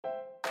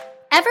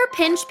Ever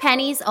pinch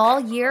pennies all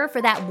year for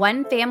that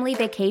one family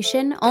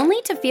vacation only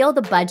to feel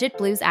the budget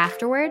blues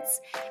afterwards?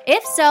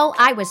 If so,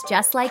 I was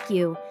just like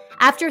you.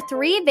 After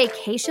 3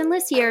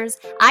 vacationless years,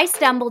 I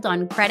stumbled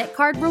on credit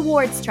card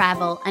rewards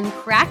travel and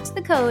cracked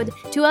the code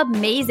to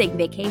amazing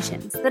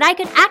vacations that I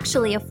could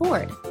actually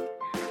afford.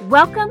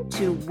 Welcome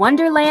to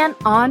Wonderland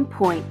on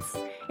Points.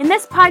 In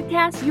this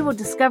podcast, you will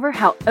discover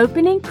how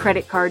opening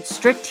credit cards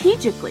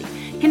strategically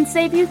can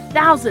save you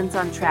thousands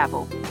on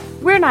travel.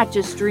 We're not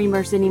just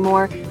dreamers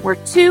anymore. We're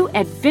 2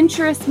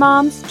 adventurous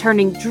moms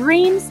turning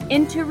dreams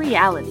into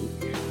reality.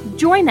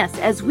 Join us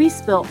as we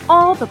spill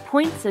all the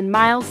points and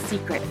miles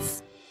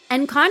secrets.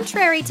 And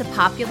contrary to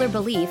popular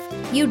belief,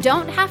 you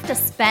don't have to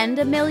spend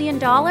 $1 million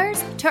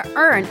to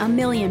earn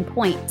 1,000,000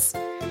 points.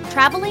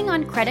 Traveling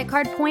on credit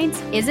card points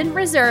isn't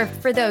reserved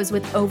for those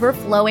with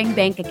overflowing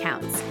bank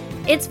accounts.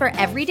 It's for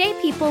everyday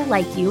people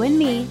like you and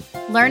me,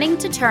 learning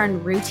to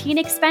turn routine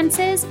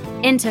expenses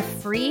into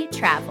free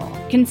travel.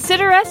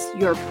 Consider us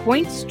your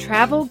points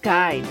travel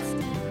guides.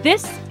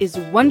 This is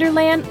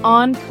Wonderland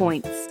on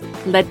Points.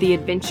 Let the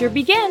adventure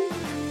begin.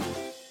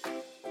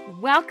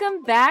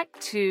 Welcome back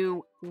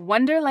to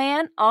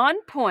Wonderland on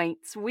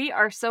Points. We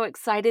are so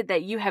excited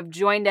that you have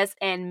joined us,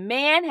 and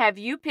man, have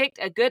you picked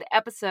a good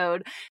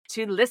episode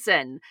to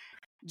listen.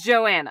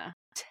 Joanna,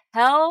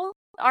 tell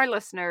our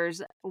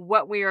listeners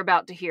what we are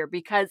about to hear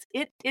because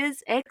it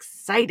is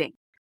exciting.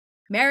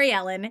 Mary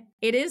Ellen,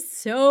 it is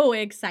so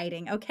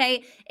exciting,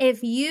 okay?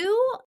 If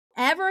you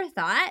ever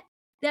thought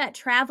that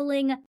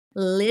traveling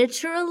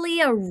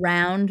literally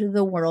around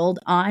the world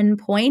on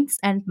points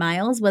and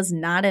miles was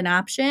not an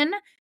option,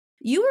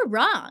 you were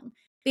wrong.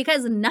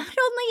 Because not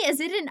only is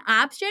it an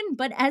option,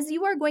 but as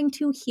you are going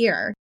to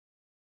hear,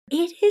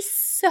 it is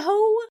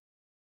so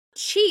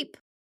cheap.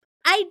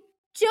 I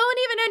don't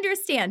even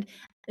understand.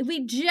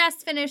 We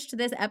just finished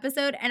this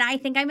episode, and I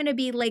think I'm going to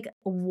be like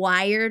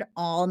wired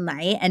all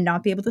night and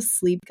not be able to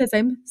sleep because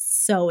I'm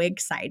so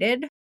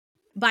excited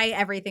by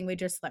everything we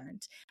just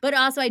learned. But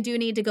also, I do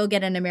need to go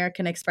get an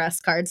American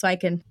Express card so I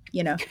can,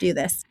 do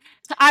this.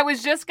 I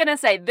was just going to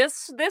say,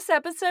 this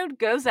episode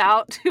goes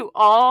out to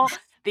all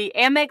the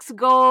Amex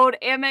Gold,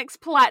 Amex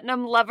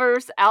Platinum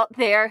lovers out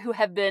there who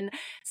have been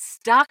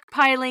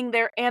stockpiling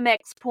their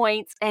Amex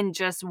points and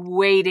just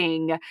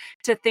waiting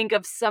to think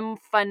of some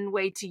fun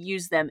way to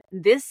use them.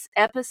 This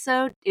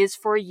episode is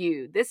for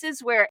you. This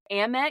is where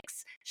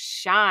Amex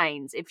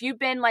shines. If you've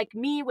been like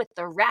me with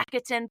the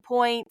Rakuten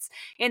points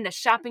in the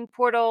shopping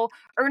portal,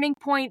 earning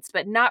points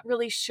but not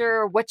really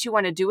sure what you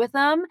want to do with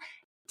them,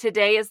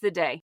 today is the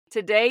day.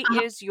 Today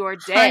is your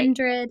day.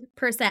 100%.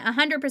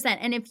 100%.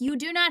 And if you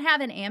do not have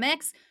an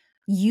Amex,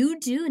 you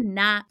do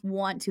not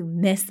want to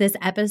miss this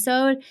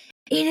episode.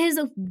 It is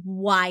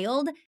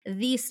wild.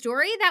 The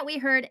story that we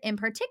heard in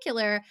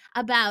particular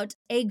about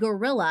a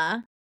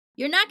gorilla,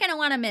 you're not going to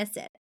want to miss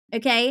it.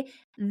 Okay?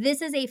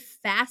 This is a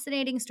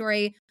fascinating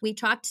story. We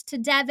talked to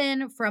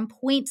Devan from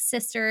Point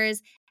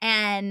Sisters,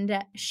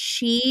 and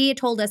she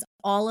told us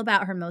all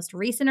about her most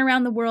recent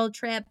around the world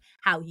trip,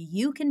 how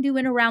you can do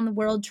an around the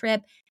world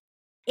trip.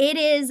 It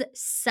is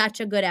such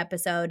a good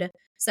episode.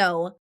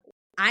 So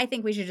I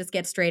think we should just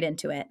get straight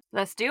into it.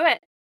 Let's do it.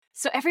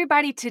 So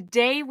everybody,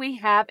 today we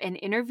have an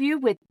interview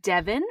with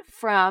Devan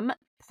from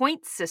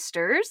Point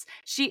Sisters.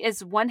 She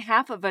is one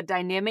half of a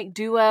dynamic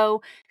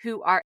duo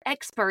who are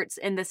experts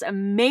in this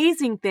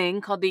amazing thing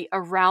called the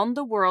Around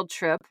the World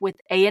trip with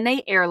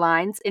ANA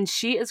Airlines, and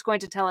she is going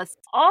to tell us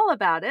all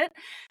about it.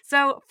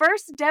 So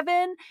first,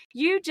 Devan,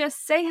 you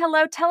just say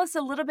hello. Tell us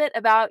a little bit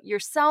about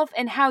yourself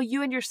and how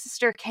you and your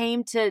sister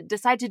came to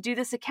decide to do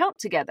this account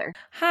together.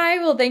 Hi,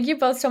 well, thank you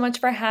both so much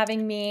for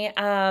having me.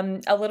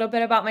 A little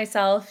bit about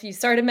myself. You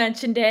sort of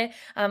mentioned it.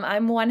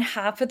 I'm one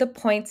half of the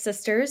Point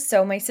Sisters.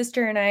 So my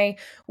sister and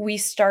we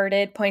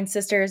started Point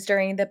Sisters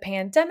during the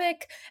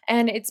pandemic,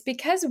 and it's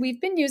because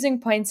we've been using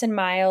points and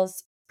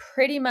miles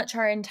pretty much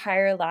our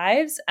entire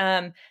lives.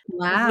 Wow.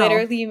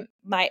 Literally,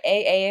 my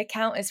AA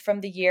account is from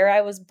the year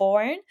I was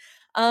born,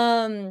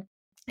 and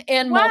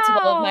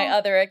multiple of my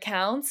other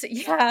accounts.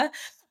 Yeah.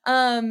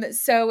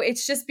 So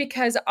it's just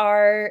because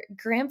our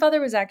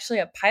grandfather was actually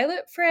a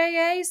pilot for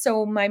AA.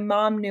 So my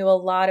mom knew a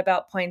lot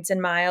about points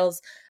and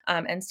miles,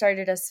 and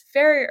started us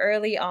very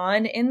early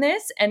on in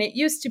this. And it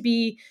used to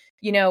be,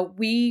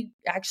 we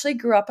actually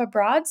grew up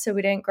abroad, so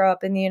we didn't grow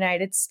up in the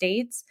United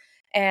States.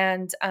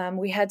 And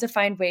we had to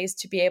find ways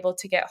to be able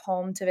to get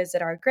home to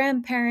visit our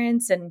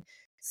grandparents and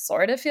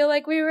sort of feel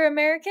like we were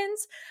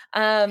Americans.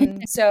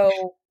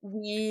 So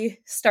we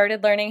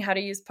started learning how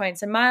to use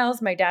points and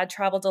miles. My dad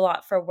traveled a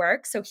lot for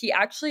work, so he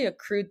actually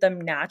accrued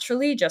them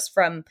naturally just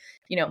from,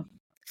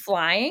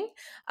 flying.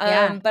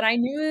 But I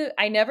knew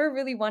I never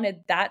really wanted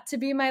that to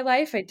be my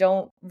life. I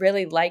don't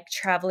really like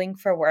traveling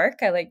for work.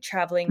 I like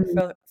traveling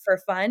for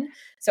fun.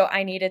 So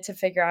I needed to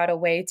figure out a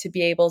way to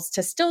be able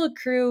to still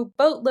accrue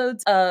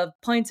boatloads of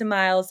points and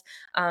miles,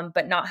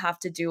 but not have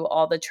to do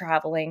all the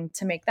traveling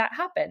to make that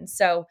happen.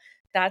 So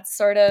that's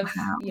sort of,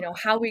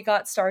 how we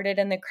got started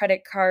in the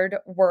credit card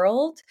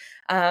world,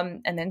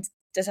 and then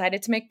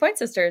decided to make Point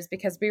Sisters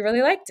because we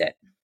really liked it.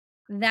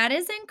 That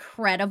is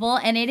incredible.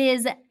 And it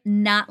is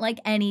not like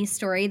any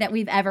story that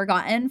we've ever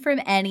gotten from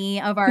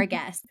any of our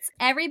guests.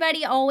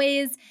 Everybody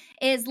always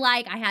is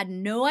like, I had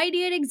no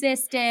idea it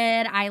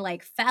existed. I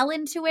like fell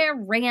into it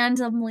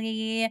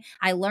randomly.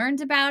 I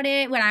learned about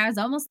it when I was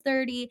almost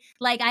 30.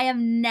 Like, I have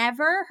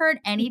never heard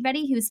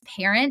anybody whose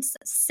parents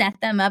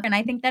set them up. And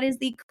I think that is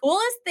the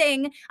coolest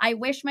thing. I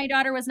wish my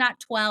daughter was not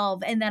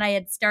 12 and that I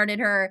had started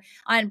her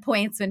on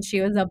points when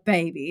she was a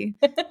baby.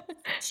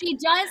 She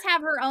does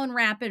have her own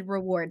rapid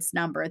rewards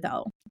number,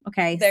 though.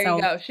 Okay, There you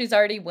so go. She's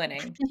already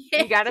winning.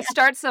 You got to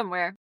start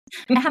somewhere.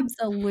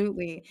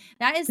 absolutely.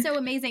 That is so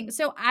amazing.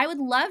 So I would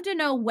love to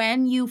know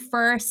when you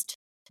first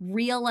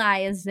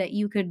realized that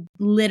you could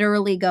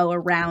literally go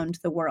around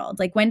the world.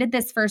 Like, when did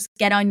this first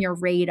get on your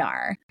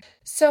radar?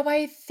 So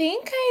I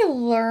think I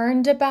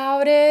learned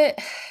about it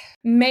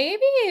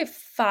maybe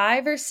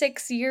 5 or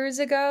 6 years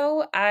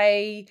ago.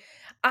 I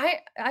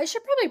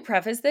should probably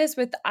preface this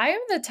with I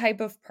am the type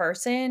of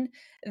person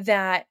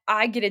that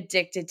I get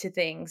addicted to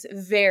things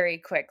very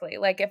quickly.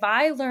 Like if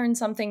I learn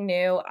something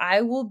new, I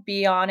will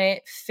be on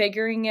it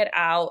figuring it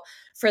out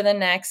for the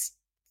next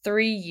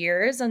 3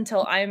 years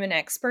until I'm an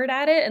expert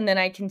at it and then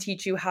I can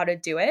teach you how to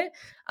do it.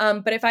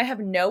 But if I have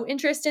no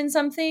interest in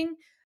something,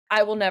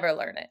 I will never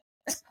learn it.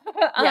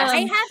 Yes. I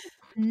have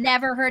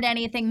never heard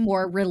anything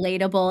more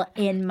relatable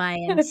in my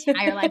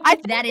entire life. I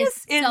think That is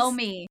this so is-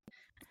 me.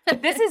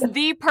 This is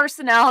the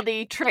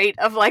personality trait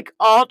of like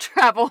all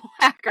travel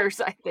hackers,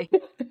 I think.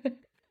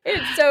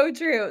 It's so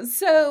true.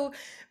 So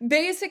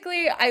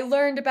basically, I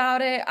learned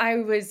about it. I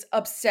was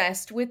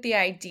obsessed with the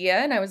idea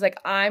and I was like,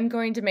 I'm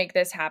going to make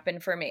this happen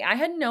for me. I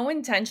had no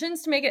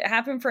intentions to make it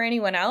happen for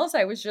anyone else.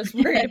 I was just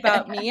worried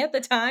about me at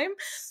the time.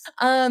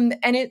 And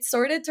it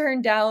sort of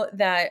turned out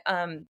that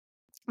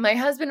my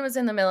husband was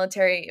in the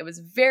military. It was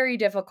very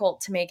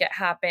difficult to make it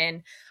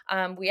happen.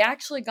 We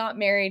actually got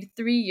married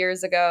 3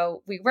 years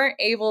ago. We weren't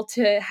able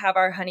to have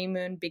our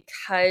honeymoon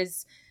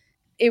because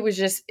it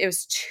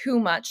was too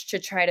much to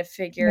try to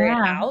figure it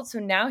Yeah. out. So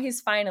now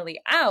he's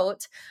finally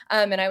out.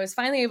 And I was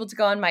finally able to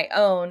go on my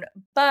own.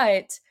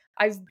 But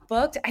I've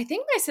booked, I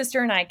think my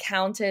sister and I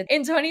counted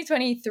in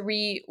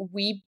 2023,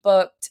 we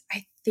booked,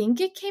 I think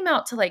it came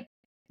out to like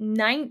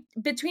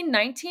between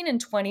 19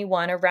 and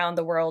 21 around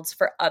the world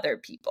for other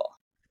people.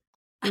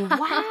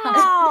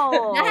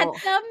 Wow.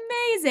 That's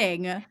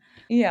amazing.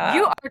 Yeah.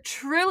 You are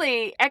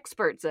truly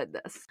experts at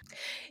this.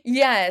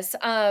 Yes,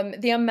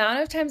 the amount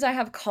of times I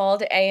have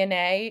called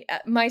A&A,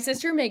 my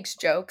sister makes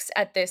jokes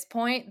at this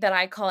point that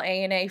I call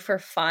A&A for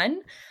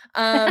fun,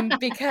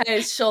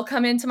 because she'll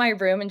come into my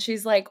room and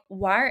she's like,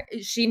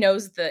 she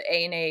knows the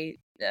A&A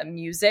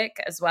music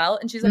as well,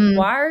 and she's like, Mm.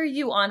 why are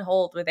you on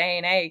hold with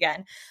A&A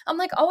again? I'm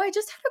like, oh, I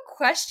just had a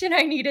question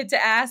I needed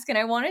to ask and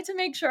I wanted to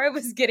make sure I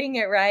was getting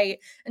it right.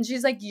 And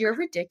she's like, you're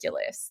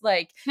ridiculous.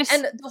 Like,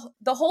 and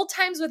the whole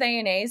times with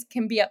A&As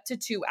can be up to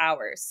 2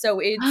 hours. So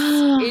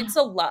it's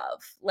a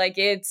love. Like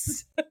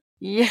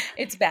Yeah.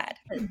 it's bad.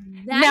 That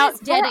Now, is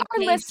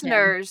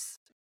dedication.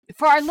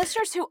 for our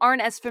listeners who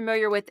aren't as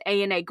familiar with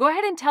A&A, go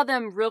ahead and tell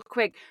them real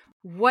quick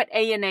what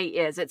A&A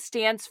is. It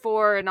stands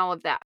for and all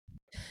of that.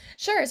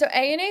 Sure. So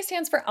ANA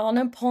stands for All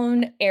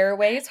Nippon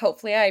Airways.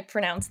 Hopefully I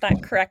pronounced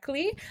that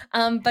correctly.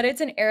 But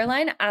it's an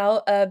airline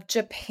out of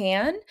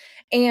Japan.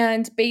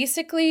 And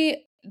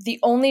basically, the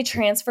only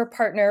transfer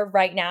partner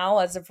right now,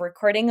 as of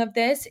recording of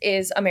this,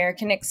 is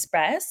American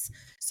Express.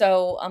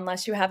 So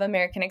unless you have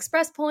American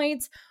Express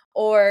points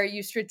or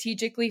you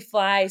strategically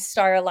fly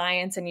Star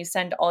Alliance and you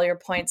send all your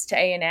points to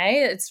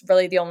ANA, it's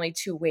really the only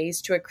two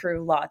ways to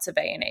accrue lots of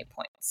ANA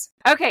points.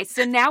 Okay,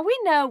 so now we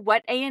know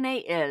what ANA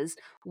is.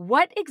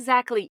 What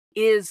exactly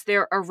is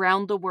their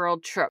around the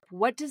world trip?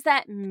 What does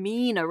that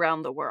mean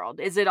around the world?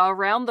 Is it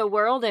around the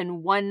world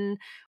in one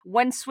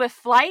swift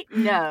flight?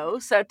 No.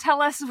 So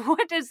tell us,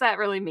 what does that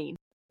really mean?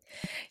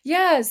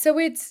 Yeah, so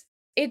it's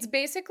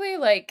basically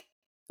like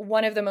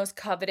one of the most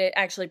coveted,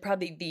 actually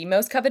probably the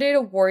most coveted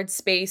award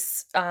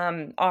space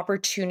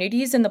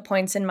opportunities in the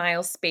points and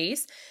miles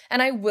space.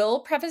 And I will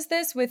preface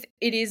this with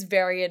it is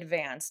very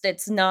advanced.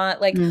 It's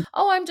not like,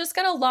 oh, I'm just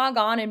gonna log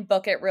on and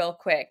book it real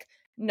quick.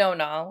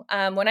 No.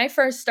 When I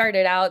first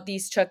started out,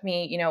 these took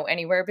me,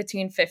 anywhere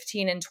between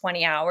 15 and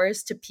 20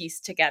 hours to piece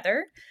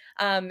together.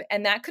 And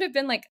that could have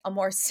been like a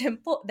more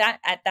simple, that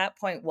at that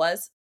point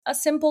was a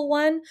simple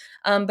one.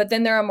 But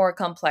then there are more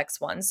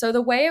complex ones. So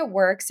the way it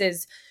works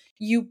is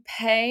you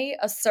pay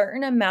a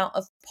certain amount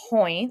of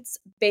points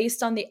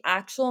based on the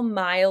actual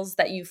miles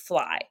that you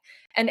fly.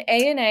 And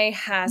ANA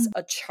has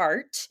a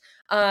chart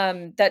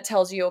that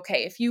tells you,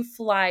 okay, if you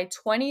fly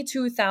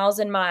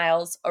 22,000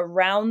 miles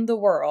around the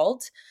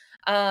world,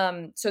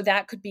 so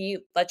that could be,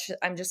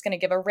 I'm just going to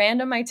give a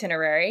random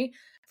itinerary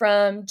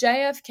from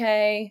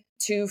JFK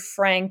to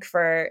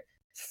Frankfurt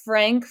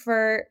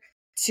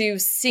to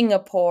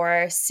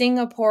Singapore,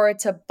 Singapore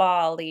to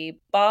Bali,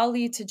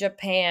 Bali to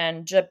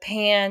Japan,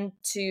 Japan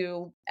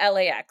to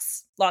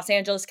LAX, Los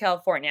Angeles,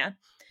 California,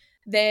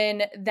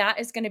 then that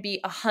is going to be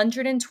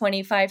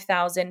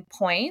 125,000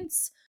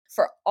 points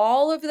for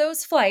all of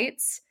those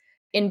flights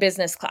in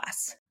business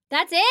class.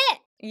 That's it.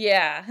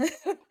 Yeah.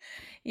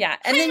 Yeah,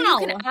 and then How?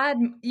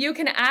 you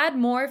can add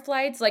more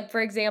flights, like, for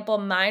example,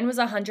 mine was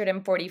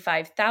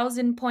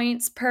 145,000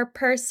 points per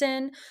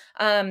person,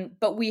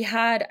 but we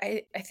had,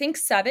 I think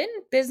 7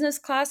 business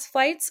class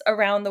flights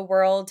around the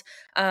world.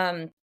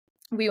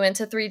 We went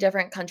to 3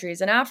 different countries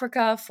in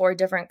Africa, 4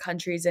 different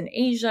countries in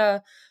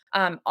Asia,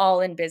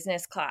 all in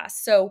business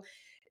class. So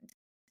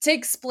to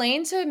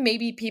explain to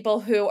maybe people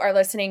who are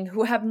listening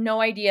who have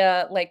no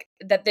idea like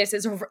that this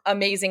is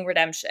amazing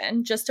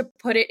redemption, just to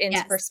put it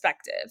into Yes.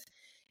 perspective,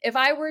 if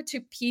I were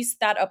to piece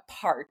that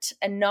apart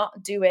and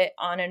not do it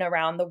on an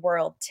around the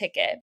world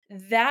ticket,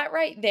 that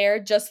right there,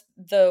 just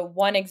the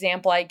one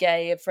example I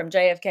gave from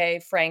JFK,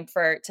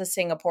 Frankfurt to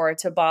Singapore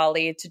to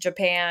Bali to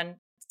Japan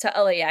to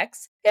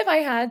LAX, if I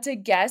had to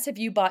guess, if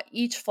you bought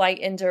each flight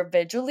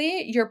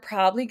individually, you're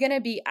probably going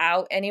to be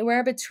out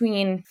anywhere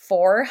between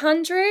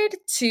 400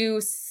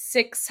 to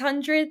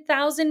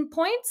 600,000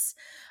 points,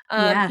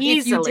 Yeah.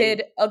 if you Easily.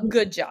 did a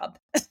good job.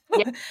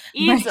 Yeah,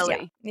 Right. Yeah.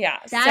 easily. Yeah.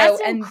 That's So,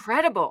 and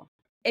Incredible.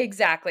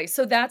 exactly.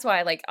 So that's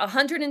why, like,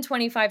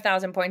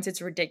 125,000 points,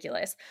 it's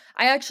ridiculous.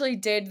 I actually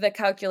did the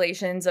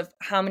calculations of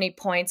how many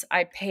points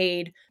I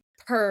paid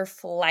per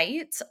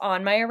flight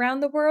on my around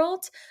the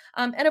world.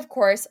 And of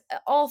course,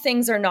 all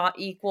things are not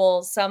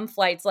equal. Some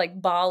flights,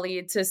 like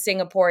Bali to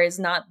Singapore, is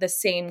not the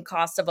same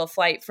cost of a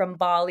flight from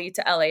Bali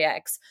to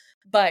LAX,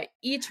 but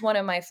each one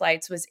of my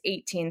flights was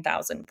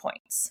 18,000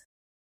 points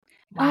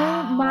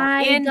Oh Wow.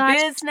 my In gosh.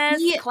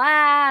 business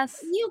class.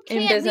 You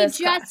in can't. business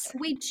class.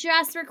 We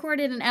just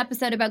recorded an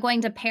episode about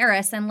going to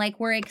Paris, and like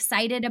we're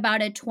excited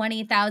about a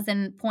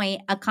 20,000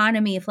 point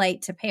economy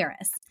flight to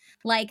Paris.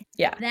 Like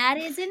Yeah. that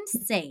is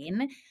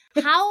insane.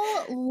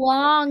 How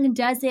long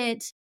does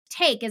it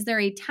take? Is there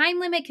a time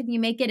limit? Can you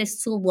make it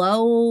as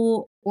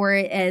slow or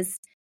as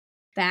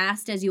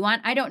fast as you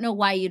want? I don't know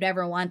why you'd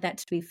ever want that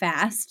to be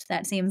fast.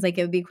 That seems like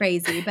it would be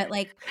crazy. But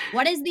like,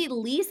 what is the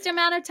least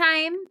amount of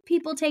time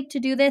people take to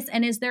do this?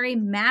 And is there a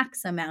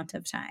max amount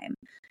of time?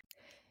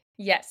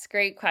 Yes,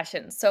 great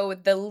question. So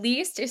the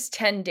least is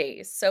 10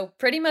 days. So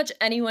pretty much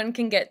anyone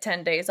can get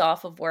 10 days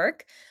off of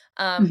work.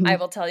 I Mhm.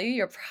 will tell you,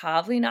 you're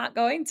probably not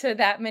going to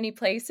that many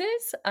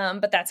places,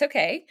 but that's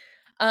okay.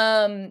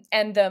 And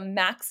the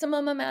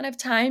maximum amount of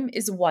time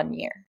is 1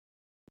 year.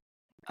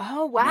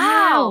 Oh, wow.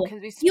 Wow. Can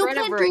be You spread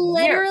could over a year.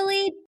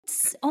 literally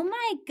oh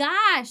my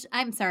gosh.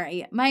 I'm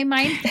sorry. My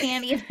mind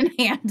can't even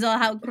handle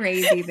how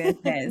crazy this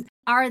is.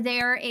 Are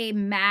there a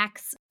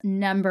max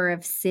number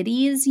of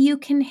cities you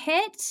can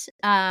hit?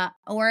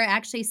 Or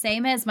actually,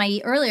 same as my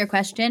earlier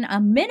question,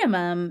 a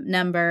minimum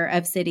number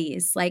of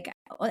cities? Like,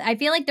 I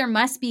feel like there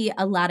must be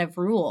a lot of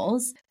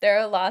rules. There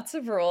are lots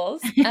of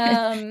rules,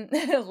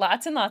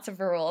 lots and lots of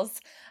rules,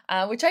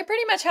 which I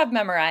pretty much have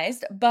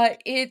memorized,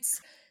 but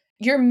it's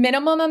your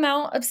minimum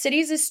amount of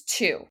cities is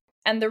 2.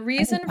 And the Oh,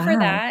 reason for wow.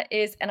 that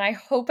is, and I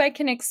hope I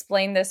can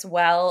explain this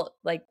well,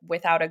 like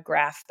without a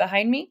graph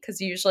behind me,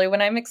 because usually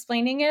when I'm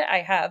explaining it, I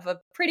have a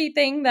pretty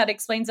thing that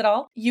explains it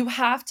all. You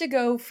have to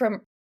go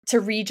from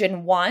to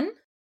region 1,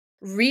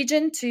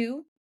 region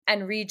 2,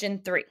 and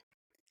region 3.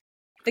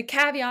 The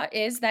caveat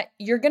is that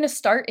you're going to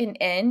start and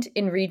end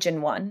in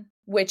region 1,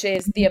 which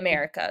is the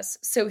Americas.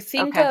 So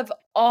think Okay. of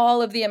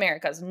all of the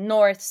Americas,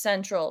 north,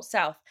 central,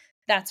 south.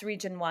 That's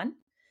region 1.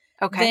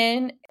 Okay.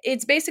 Then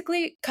it's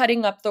basically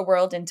cutting up the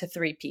world into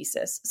 3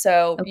 pieces.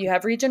 So Okay. you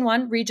have region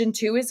 1, region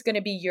 2 is going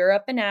to be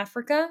Europe and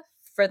Africa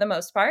for the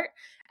most part,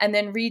 and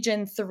then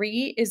region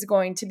 3 is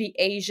going to be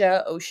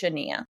Asia,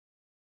 Oceania,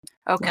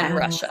 Okay. and Wow.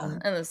 Russia,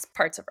 and there's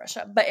parts of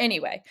Russia. But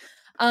anyway,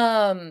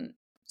 um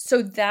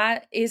so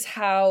that is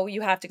how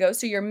you have to go.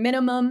 So your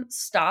minimum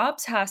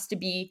stops has to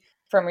be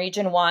from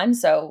region 1.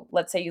 So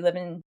let's say you live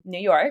in New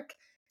York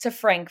to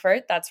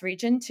Frankfurt, that's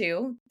region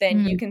 2.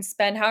 Then you Mm. can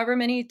spend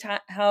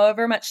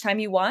however much time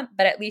you want,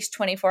 but at least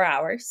 24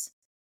 hours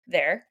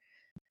there.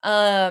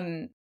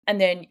 And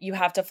then you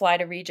have to fly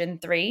to region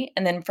 3,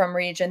 and then from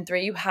region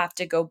 3 you have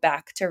to go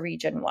back to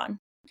region 1.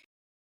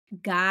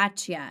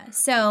 Gotcha.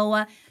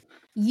 So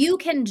you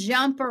can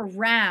jump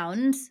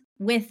around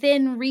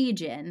within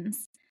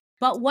regions,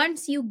 but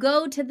once you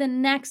go to the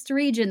next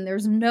region,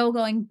 there's no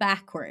going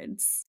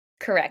backwards.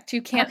 Correct.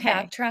 You can't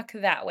Okay.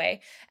 backtrack that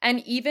way. And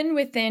even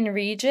within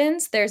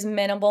regions, there's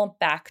minimal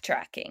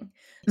backtracking.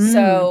 Mm.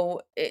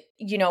 So,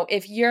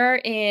 if you're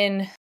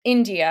in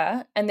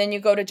India and then you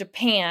go to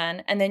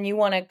Japan and then you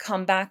want to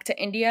come back to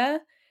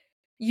India,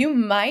 you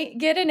might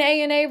get an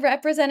ANA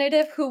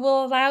representative who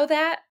will allow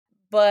that,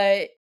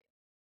 but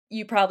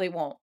you probably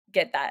won't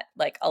get that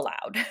like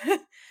allowed.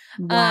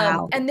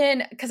 Wow. And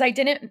then because I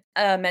didn't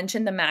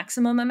mention the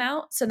maximum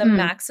amount, so the Mm.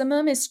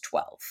 maximum is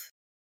 12.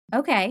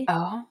 Okay.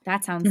 Oh.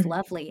 That sounds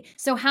lovely.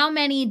 So how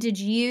many did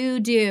you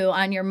do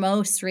on your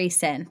most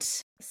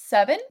recent?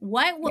 7?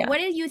 What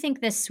do you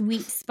think the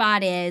sweet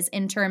spot is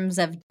in terms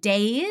of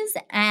days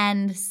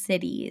and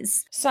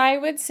cities? So I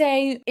would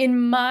say,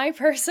 in my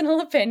personal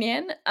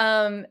opinion,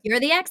 You're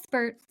the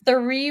expert.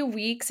 3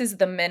 weeks is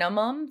the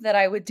minimum that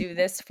I would do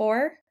this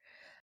for.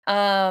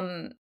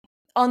 Um,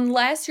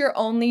 unless you're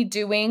only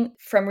doing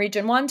from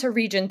region 1 to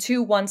region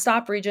 2, one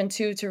stop, region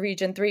 2 to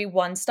region 3,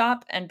 one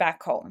stop, and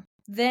back home.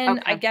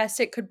 Then I guess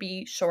it could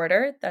be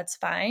shorter. That's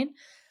fine.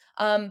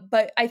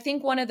 But I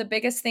think one of the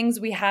biggest things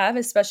we have,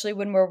 especially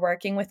when we're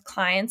working with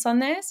clients on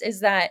this, is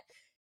that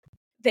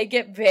they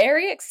get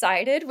very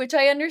excited, which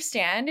I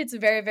understand. It's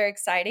very, very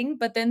exciting.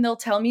 But then they'll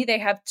tell me they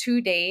have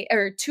 2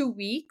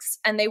 weeks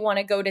and they want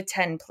to go to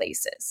 10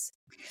 places.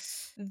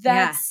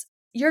 Yeah.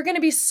 You're going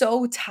to be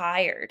so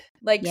tired,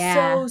 like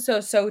Yeah.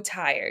 so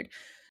tired.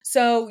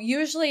 So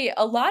usually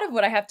a lot of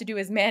what I have to do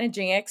is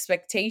managing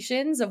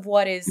expectations of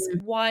what is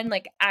one,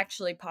 like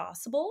actually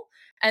possible.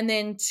 And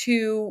then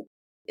two,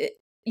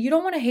 you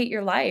don't want to hate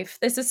your life.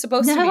 This is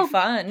supposed to be No.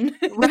 fun.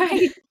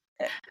 Right.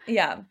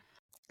 Yeah.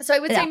 So I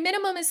would Yeah. say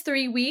minimum is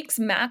 3 weeks,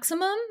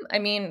 maximum, I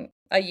mean,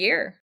 a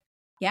year.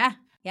 Yeah.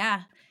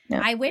 Yeah. Yeah.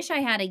 I wish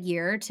I had a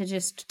year to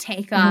just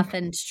take Mhm. off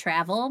and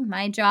travel.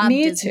 My job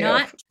Me does too.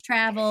 not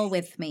travel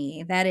with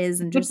me. That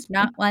is just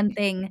not one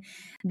thing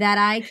that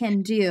I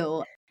can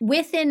do.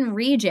 Within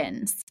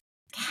regions,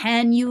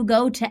 can you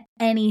go to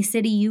any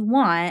city you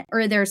want,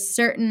 or there's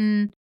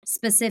certain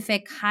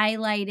specific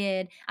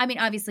highlighted, I mean,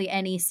 obviously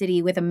any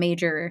city with a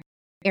major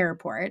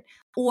airport,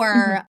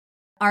 or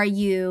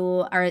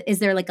is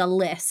there like a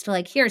list,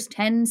 like here's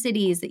 10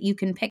 cities that you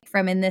can pick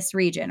from in this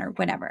region or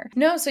whatever?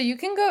 No, so you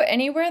can go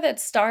anywhere that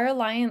Star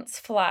Alliance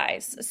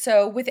flies.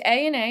 So with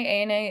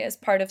ANA is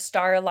part of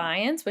Star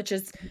Alliance, which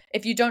is,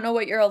 if you don't know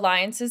what your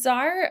alliances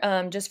are,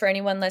 just for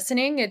anyone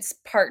listening, it's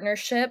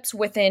partnerships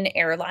within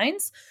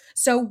airlines.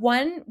 So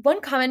one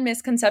common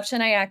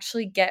misconception I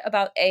actually get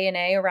about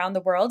ANA around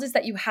the world is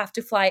that you have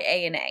to fly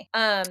ANA,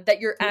 that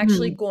you're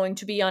actually going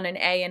to be on an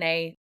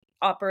ANA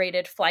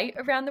operated flight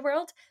around the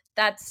world.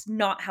 That's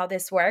not how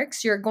this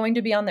works. You're going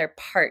to be on their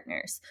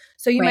partners.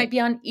 So you might be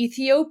on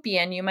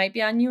Ethiopian, you might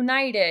be on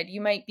United, you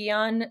might be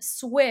on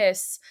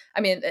Swiss.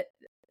 I mean,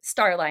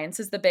 Star Alliance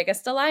is the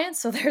biggest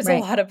alliance, so there's a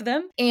lot of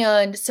them.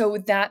 And so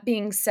with that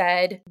being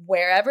said,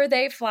 wherever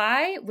they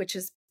fly, which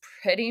is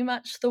pretty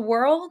much the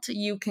world,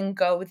 you can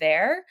go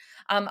there.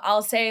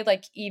 I'll say,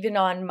 like, even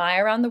on my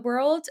around the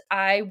world,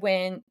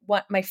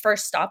 my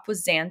first stop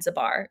was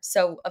Zanzibar.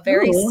 So a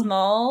very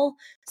small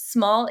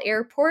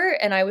airport,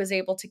 and I was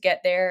able to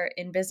get there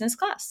in business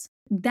class.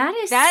 That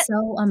is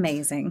so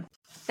amazing.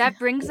 That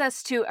brings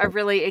us to a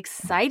really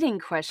exciting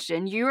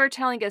question. You are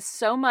telling us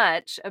so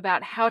much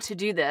about how to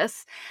do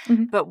this,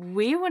 but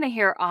we want to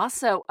hear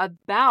also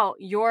about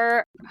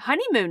your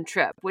honeymoon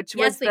trip, which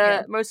was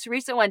the most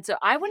recent one. So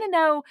I want to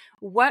know,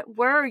 what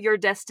were your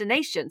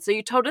destinations? So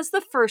you told us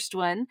the first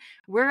one.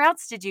 Where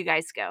else did you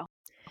guys go?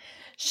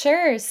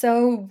 Sure.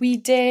 So we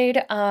did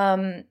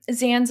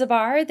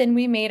Zanzibar, then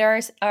we made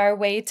our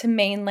way to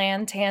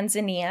mainland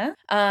Tanzania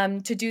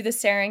to do the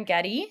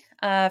Serengeti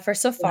for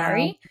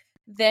safari. Wow.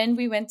 Then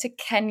we went to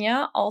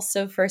Kenya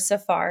also for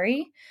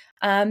safari.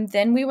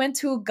 Then we went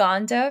to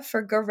Uganda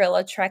for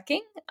gorilla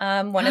trekking,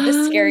 one of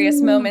the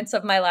scariest moments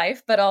of my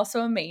life, but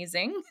also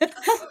amazing.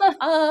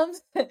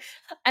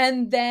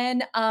 And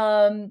then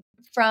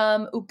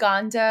from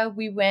Uganda,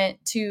 we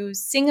went to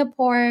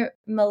Singapore,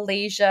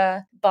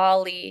 Malaysia,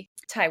 Bali,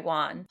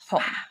 Taiwan,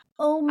 home.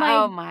 Oh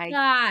my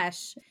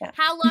gosh. Yeah.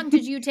 How long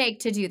did you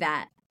take to do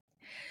that?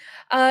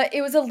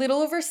 It was a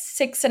little over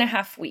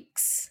 6.5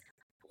 weeks.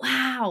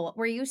 Wow.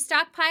 Were you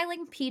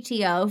stockpiling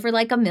PTO for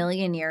like a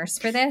million years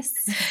for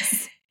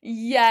this?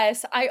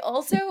 Yes. I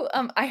also,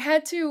 I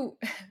had to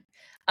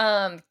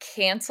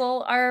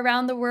cancel our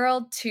around the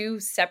world 2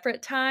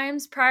 separate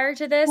times prior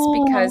to this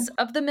because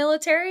of the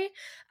military.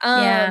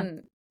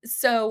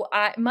 So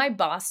my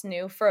boss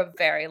knew for a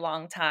very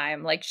long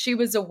time. Like, she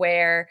was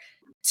aware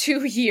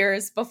 2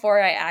 years before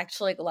I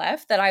actually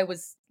left that I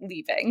was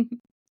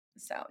leaving.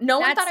 So no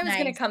one thought I was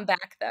going to come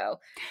back, though.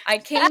 I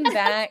came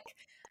back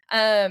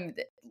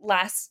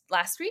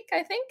last week,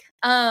 I think.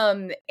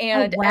 And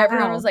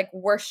everyone was like,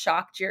 "We're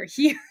shocked you're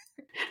here."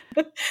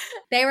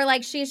 They were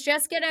like, she's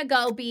just going to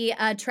go be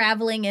a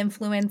traveling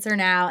influencer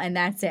now, and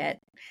that's it.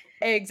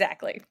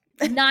 Exactly.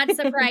 Not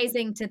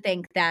surprising to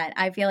think that.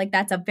 I feel like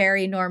that's a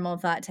very normal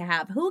thought to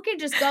have. Who could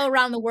just go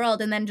around the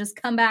world and then just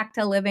come back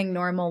to living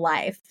normal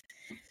life?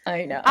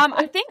 I know.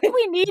 I think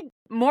we need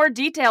more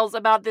details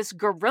about this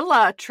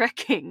gorilla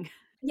trekking.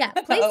 Yeah,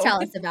 please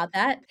tell us about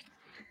that.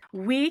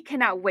 We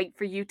cannot wait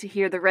for you to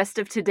hear the rest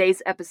of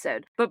today's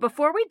episode. But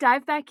before we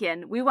dive back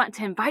in, we want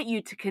to invite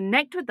you to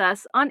connect with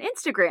us on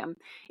Instagram.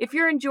 If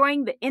you're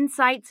enjoying the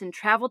insights and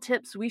travel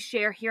tips we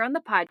share here on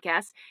the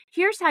podcast,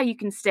 here's how you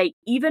can stay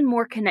even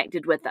more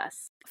connected with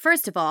us.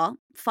 First of all,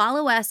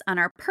 follow us on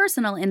our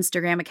personal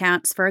Instagram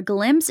accounts for a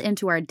glimpse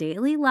into our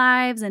daily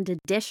lives and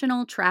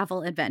additional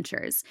travel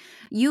adventures.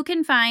 You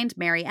can find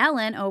Mary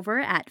Ellen over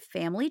at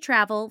Family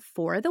Travel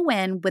for the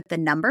Win with the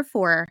number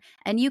 4,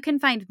 and you can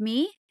find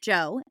me,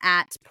 Joe,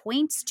 at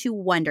Points to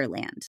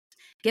Wonderland.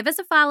 Give us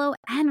a follow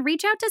and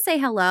reach out to say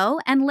hello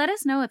and let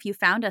us know if you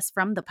found us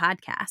from the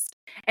podcast.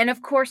 And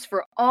of course,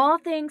 for all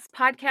things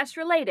podcast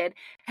related,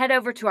 head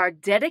over to our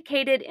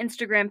dedicated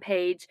Instagram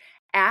page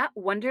at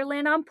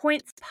Wonderland on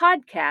Points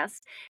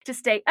podcast to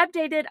stay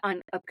updated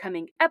on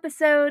upcoming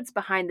episodes,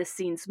 behind the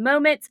scenes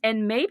moments,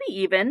 and maybe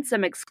even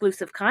some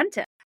exclusive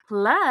content.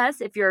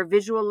 Plus, if you're a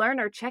visual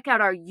learner, check out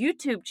our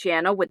YouTube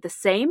channel with the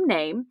same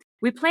name.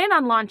 We plan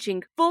on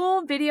launching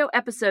full video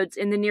episodes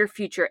in the near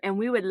future, and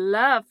we would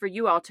love for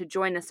you all to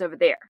join us over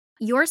there.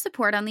 Your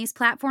support on these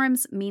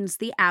platforms means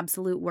the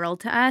absolute world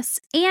to us,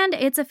 and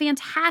it's a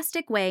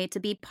fantastic way to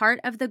be part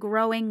of the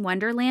growing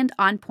Wonderland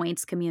on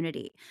Points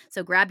community.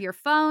 So grab your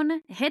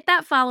phone, hit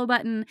that follow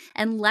button,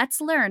 and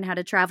let's learn how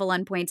to travel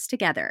on points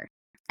together.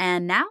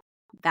 And now,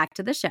 back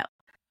to the show.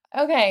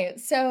 Okay,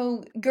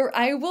 so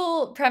I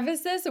will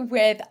preface this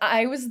with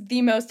I was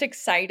the most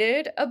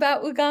excited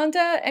about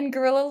Uganda and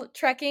gorilla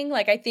trekking.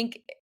 Like, I think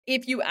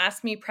if you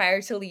asked me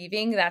prior to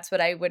leaving, that's what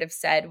I would have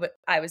said what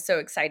I was so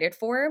excited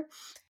for.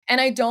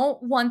 And I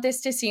don't want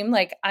this to seem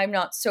like I'm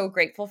not so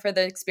grateful for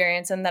the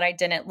experience and that I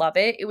didn't love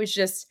it. It was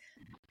just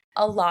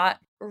a lot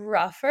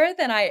rougher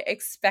than I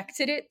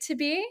expected it to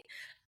be.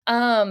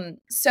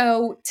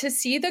 So to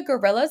see the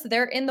gorillas,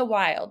 they're in the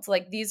wild.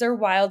 Like, these are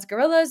wild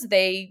gorillas.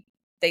 They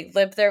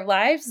live their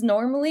lives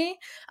normally,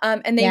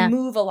 and they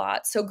move a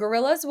lot. So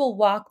gorillas will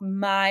walk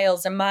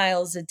miles and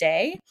miles a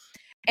day.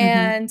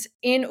 And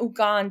in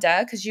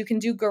Uganda, because you can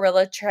do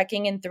gorilla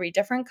trekking in 3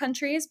 different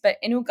countries, but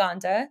in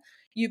Uganda,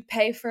 you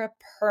pay for a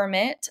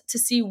permit to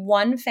see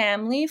one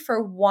family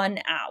for 1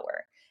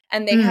 hour.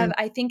 And they have,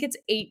 I think it's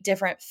 8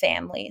 different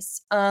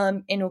families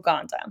in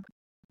Uganda.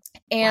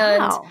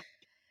 And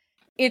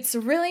it's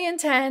really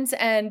intense,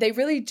 and they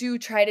really do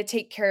try to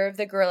take care of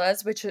the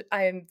gorillas, which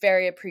I am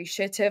very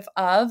appreciative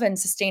of, and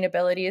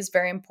sustainability is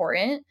very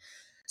important.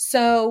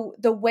 So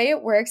the way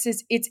it works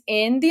is it's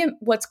in the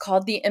what's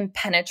called the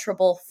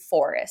impenetrable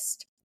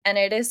forest. And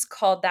it is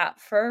called that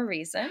for a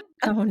reason.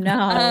 Oh,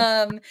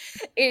 no.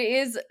 It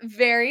is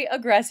very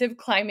aggressive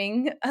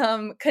climbing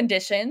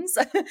conditions.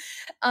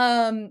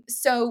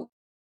 So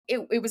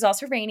it was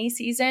also rainy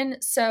season,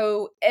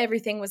 so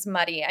everything was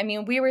muddy. I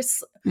mean, we were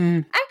actually,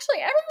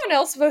 everyone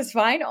else was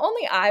fine.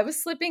 Only I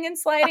was slipping and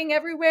sliding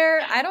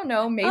everywhere. I don't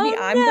know. Maybe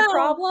I'm the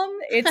problem.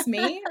 It's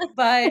me.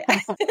 But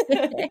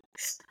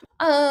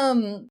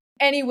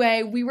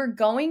anyway, we were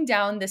going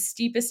down the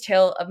steepest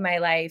hill of my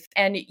life,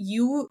 and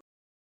you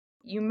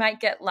might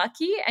get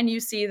lucky and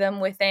you see them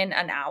within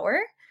an hour,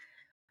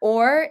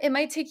 or it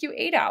might take you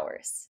 8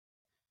 hours.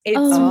 It's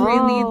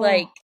really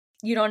like,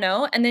 you don't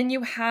know. And then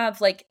you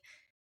have like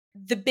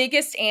the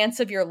biggest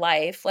ants of your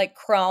life like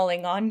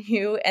crawling on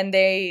you, and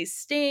they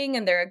sting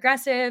and they're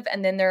aggressive,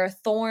 and then there are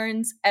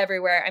thorns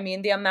everywhere. I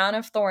mean, the amount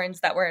of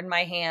thorns that were in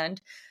my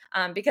hand,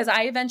 because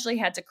I eventually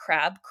had to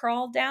crab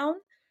crawl down,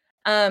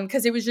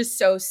 because it was just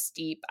so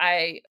steep.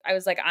 I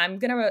was like, I'm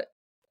gonna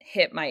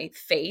hit my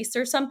face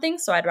or something,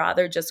 so I'd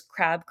rather just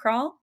crab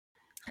crawl.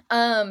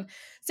 So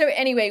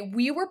anyway,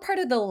 we were part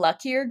of the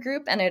luckier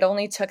group, and it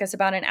only took us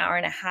about an hour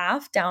and a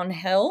half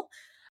downhill.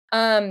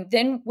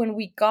 Then when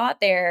we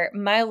got there,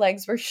 my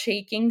legs were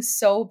shaking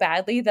so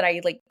badly that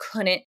I like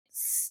couldn't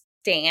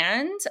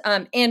stand.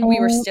 And we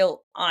were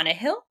still on a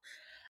hill.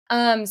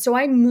 So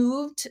I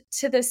moved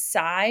to the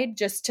side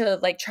just to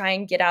like try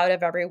and get out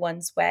of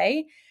everyone's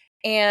way.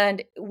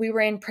 And we were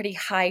in pretty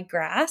high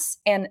grass,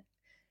 and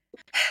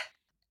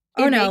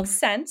it makes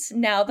sense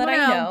now that I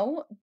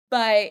know,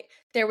 but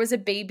there was a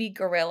baby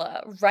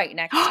gorilla right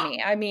next to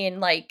me. I mean,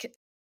 like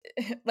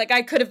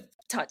I could have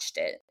touched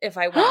it if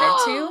I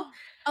wanted to.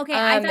 Okay,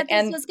 I thought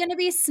this was going to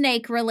be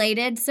snake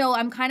related, so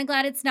I'm kind of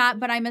glad it's not,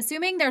 but I'm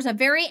assuming there's a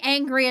very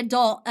angry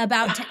adult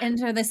about to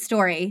enter the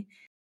story.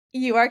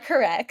 You are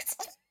correct.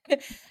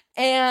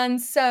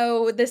 And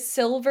so the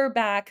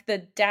silverback, the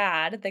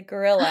dad, the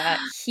gorilla,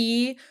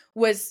 he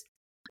was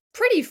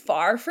pretty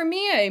far from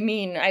me. I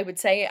mean, I would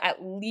say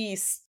at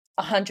least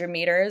 100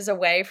 meters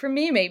away from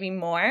me, maybe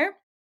more.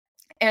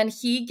 And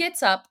he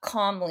gets up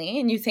calmly,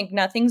 and you think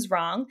nothing's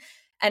wrong.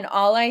 And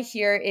all I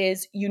hear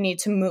is, you need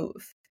to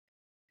move.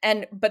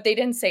 But they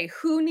didn't say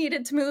who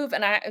needed to move.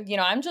 And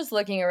I'm just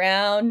looking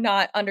around,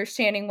 not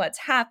understanding what's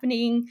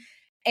happening.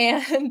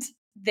 And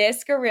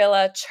this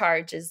gorilla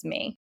charges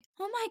me.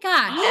 Oh my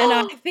gosh. And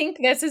I think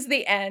this is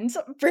the end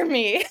for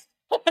me.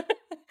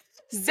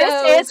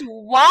 This is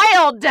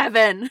wild,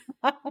 Devan.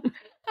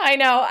 I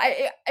know.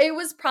 It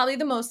was probably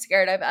the most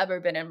scared I've ever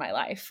been in my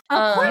life.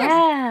 Of course.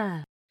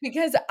 Yeah.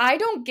 Because I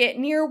don't get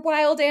near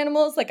wild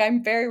animals. Like,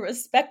 I'm very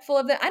respectful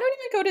of them. I don't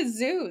even go to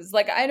zoos.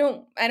 Like, I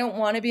don't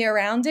want to be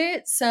around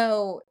it.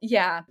 So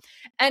yeah.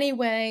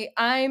 Anyway,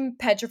 I'm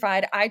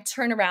petrified. I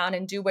turn around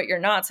and do what you're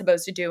not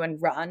supposed to do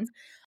and run.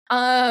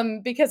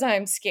 Because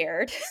I'm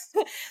scared.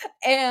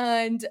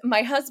 And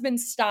my husband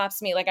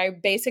stops me. Like, I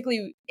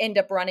basically end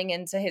up running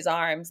into his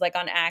arms, like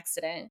on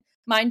accident.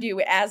 Mind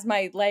you, as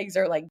my legs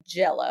are like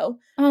jello.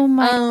 Oh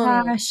my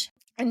gosh.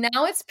 And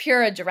now it's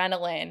pure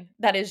adrenaline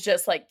that is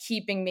just like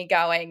keeping me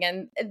going.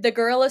 And the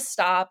gorilla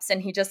stops,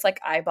 and he just like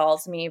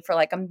eyeballs me for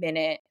like a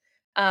minute.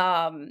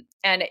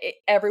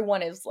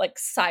 Everyone is like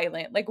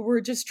silent. Like, we're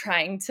just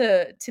trying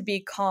to be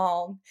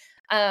calm.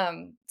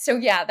 So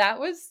yeah, that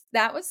was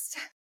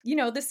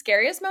the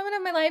scariest moment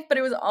of my life, but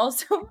it was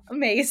also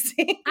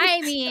amazing.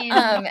 I mean,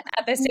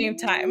 At the same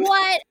time.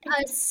 what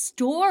a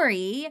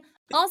story.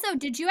 Also,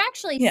 did you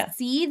actually Yeah.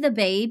 see the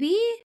baby?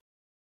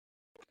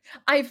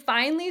 I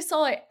finally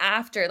saw it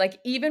after. Like,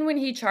 even when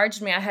he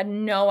charged me, I had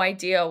no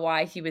idea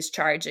why he was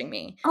charging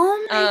me.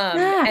 Oh my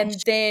gosh. And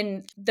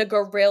then the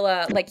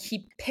gorilla, like,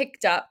 he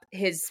picked up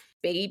his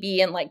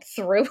baby and like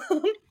threw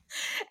him.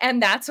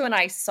 And that's when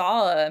I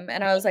saw him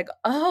and I was like,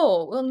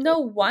 oh, well, no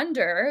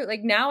wonder.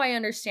 Like, now I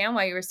understand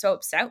why you were so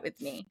upset with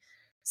me.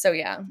 So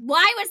yeah.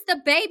 Why was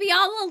the baby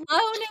all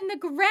alone in the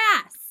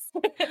grass?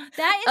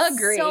 That is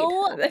Agreed.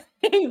 so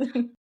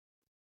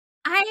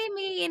I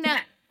mean,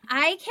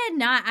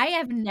 I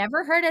have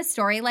never heard a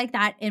story like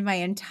that in my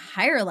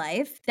entire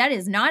life. That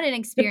is not an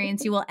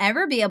experience you will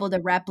ever be able to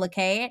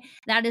replicate.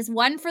 That is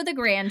one for the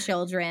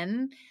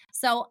grandchildren.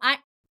 So I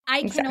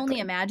can only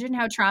imagine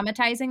how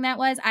traumatizing that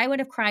was. I would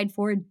have cried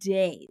for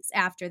days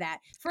after that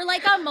for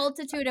like a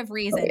multitude of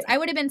reasons. I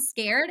would have been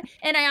scared,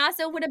 and I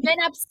also would have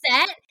been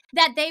upset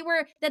that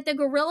the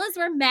gorillas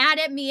were mad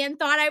at me and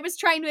thought I was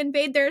trying to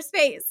invade their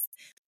space.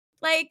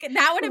 Like,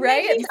 that would have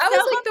made me That so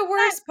was like the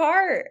worst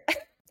part.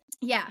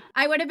 Yeah,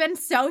 I would have been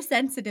so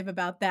sensitive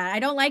about that. I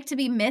don't like to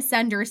be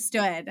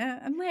misunderstood.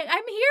 I'm like,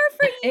 I'm here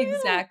for you.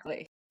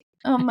 Exactly.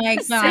 Oh my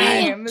god.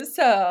 Same.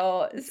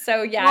 So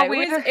yeah,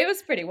 Well, it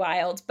was pretty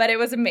wild, but it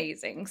was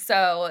amazing.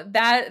 So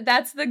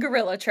that's the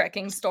gorilla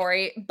trekking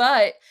story,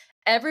 but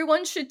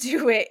everyone should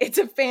do it. It's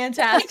a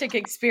fantastic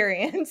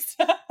experience.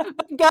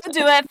 Go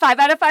do it. 5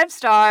 out of 5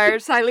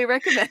 stars. Highly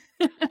recommend.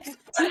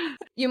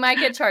 You might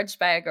get charged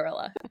by a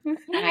gorilla.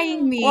 I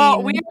mean,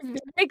 Well, we are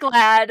very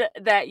glad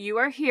that you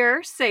are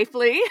here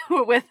safely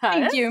with us.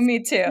 Thank you.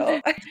 Me too.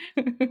 I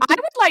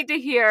would like to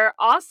hear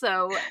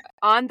also,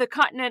 on the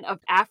continent of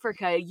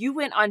Africa, you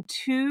went on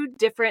 2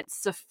 different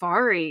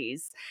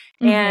safaris.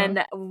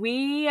 And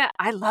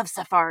I love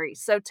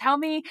safaris. So tell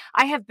me,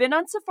 I have been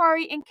on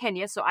safari in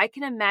Kenya, so I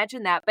can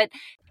imagine that. But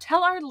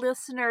tell our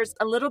listeners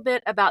a little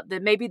bit about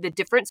maybe the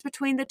difference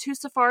between the 2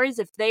 safaris.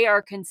 If they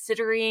are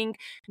considering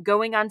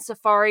going on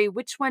safari,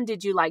 which one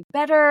did you like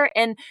better?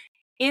 And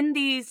in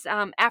these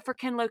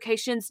African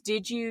locations,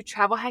 did you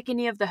travel hack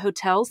any of the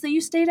hotels that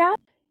you stayed at?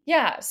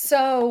 Yeah.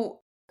 So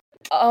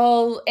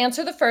I'll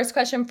answer the first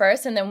question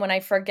first, and then when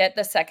I forget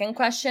the second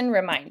question,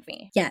 remind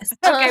me. yes.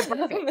 Okay,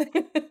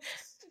 perfect.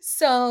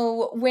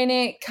 So when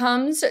it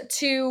comes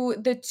to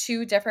the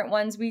 2 different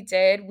ones we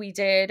did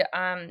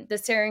the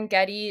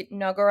Serengeti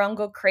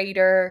Ngorongoro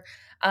crater,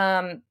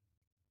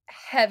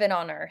 heaven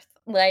on earth.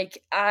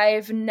 Like,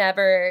 I've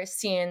never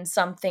seen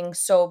something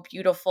so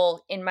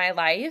beautiful in my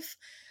life.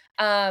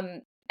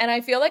 And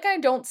I feel like I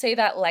don't say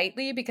that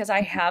lightly because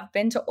I have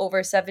been to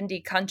over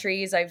 70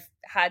 countries. I've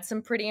had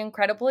some pretty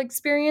incredible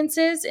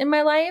experiences in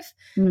my life.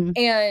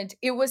 And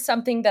it was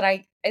something that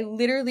I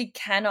literally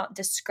cannot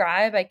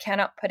describe. I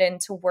cannot put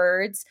into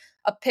words.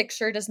 A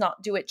picture does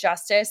not do it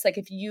justice. Like,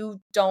 if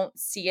you don't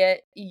see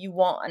it, you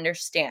won't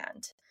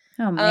understand.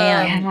 Oh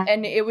man.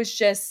 And it was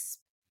just,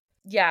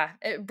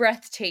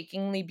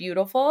 breathtakingly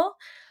beautiful.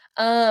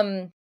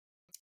 And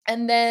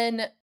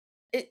then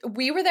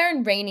we were there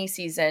in rainy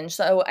season.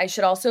 So I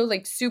should also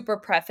like super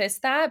preface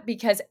that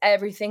because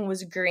everything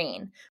was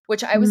green,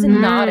 which I was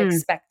not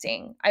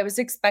expecting. I was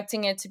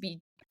expecting it to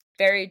be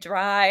very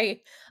dry.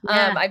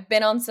 Yeah. I've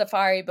been on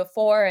safari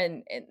before,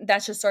 and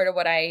that's just sort of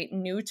what I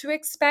knew to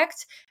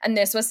expect. And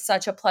this was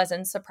such a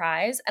pleasant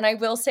surprise. And I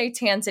will say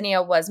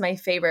Tanzania was my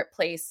favorite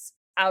place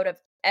out of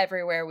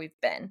everywhere we've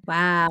been.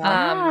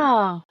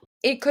 Wow.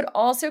 It could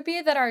also be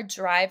that our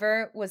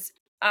driver was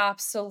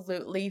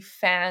absolutely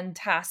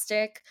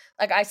fantastic.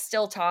 Like, I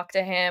still talk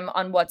to him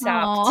on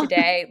WhatsApp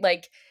today.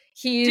 Like,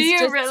 he's Do you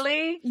just,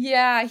 really?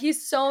 Yeah,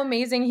 he's so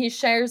amazing. He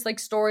shares like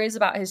stories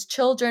about his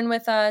children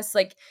with us.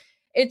 Like,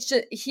 it's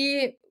just,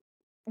 he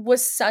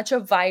was such a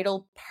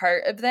vital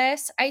part of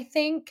this, I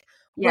think.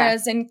 Yeah.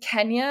 Whereas in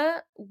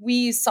Kenya,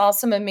 we saw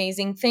some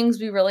amazing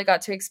things. We really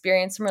got to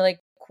experience some really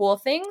cool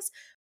things,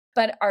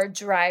 but our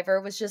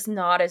driver was just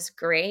not as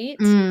great.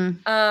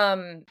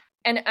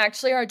 And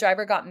actually, our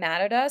driver got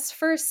mad at us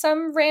for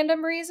some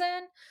random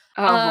reason.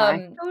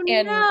 And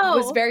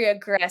was very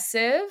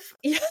aggressive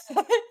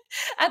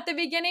at the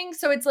beginning.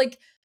 So it's like,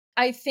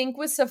 I think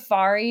with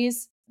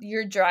safaris,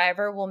 your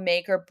driver will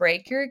make or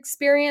break your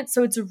experience.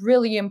 So it's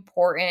really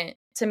important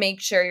to make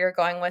sure you're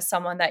going with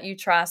someone that you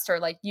trust or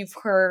like you've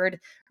heard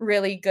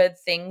really good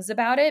things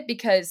about it.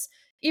 Because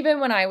even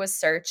when I was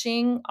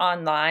searching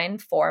online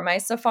for my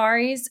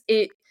safaris,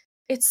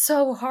 it's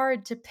so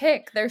hard to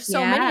pick. There's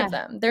so many of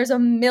them. There's a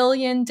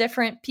million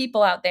different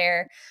people out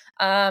there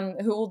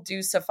who will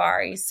do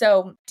safaris.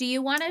 So do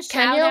you want to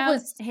shout out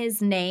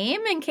his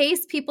name in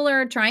case people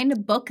are trying to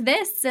book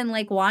this and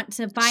like want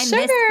to find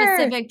this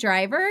specific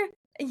driver?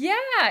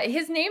 Yeah,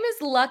 his name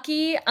is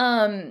Lucky.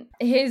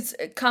 His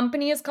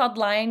company is called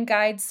Lion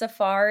Guide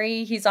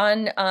Safari. He's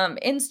on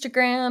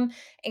Instagram,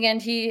 and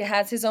he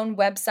has his own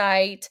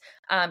website.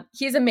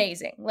 He's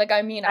amazing. Like,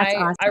 I mean,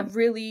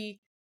 awesome.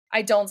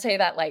 I don't say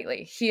that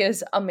lightly. He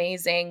is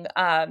amazing,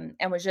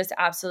 and was just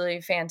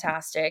absolutely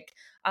fantastic.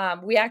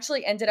 We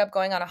actually ended up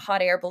going on a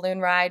hot air balloon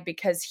ride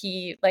because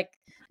he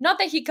not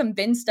that he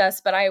convinced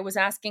us, but I was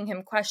asking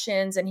him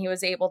questions and he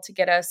was able to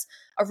get us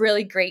a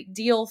really great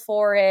deal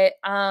for it.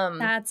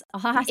 That's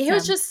It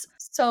was awesome. just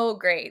so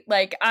great.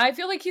 Like, I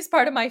feel like he's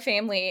part of my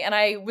family, and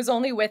I was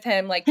only with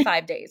him like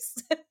 5 days.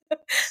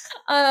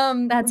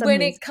 That's When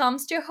amazing. it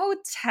comes to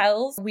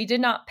hotels, we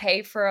did not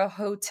pay for a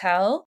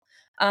hotel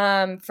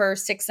for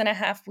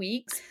 6.5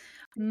 weeks,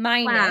 Wow.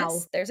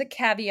 minus, there's a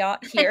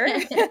caveat here,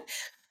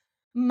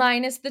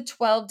 minus the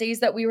 12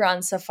 days that we were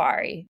on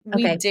safari.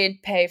 We Okay.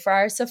 did pay for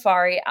our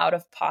safari out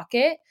of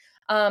pocket.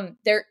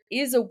 There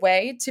is a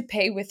way to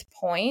pay with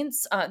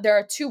points. There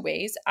are two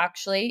ways,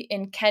 actually.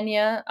 In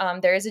Kenya,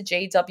 there is a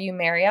JW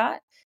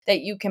Marriott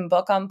that you can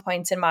book on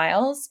points and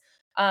miles.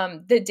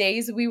 The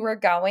days we were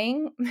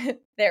going,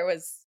 there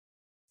was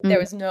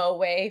Mm. no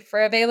way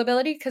for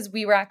availability because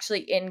we were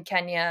actually in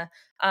Kenya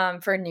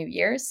for New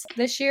Year's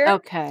this year.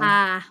 Okay.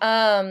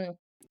 Um,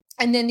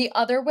 and then the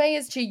other way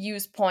is to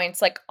use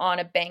points like on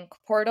a bank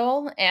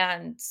portal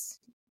and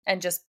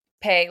just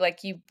pay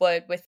like you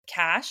would with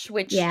cash,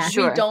 which Yeah. we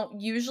Sure. don't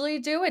usually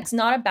do. It's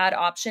not a bad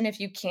option if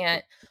you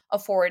can't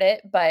afford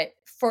it, but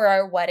for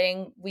our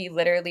wedding, we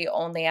literally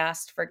only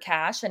asked for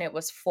cash and it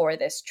was for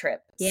this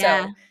trip.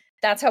 Yeah. So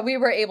that's how we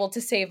were able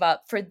to save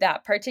up for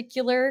that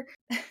particular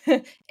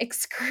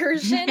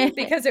excursion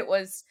because it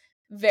was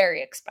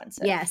very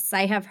expensive. Yes,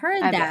 I have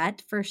heard I bet.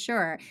 that for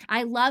sure.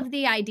 I love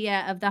the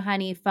idea of the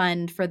honey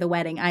fund for the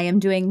wedding. I am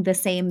doing the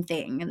same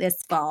thing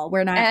this fall.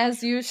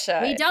 As you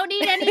should. We don't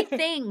need any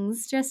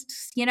things,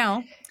 just,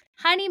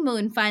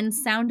 honeymoon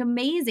funds sound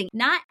amazing.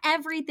 Not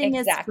everything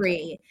is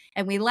free.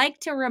 And we like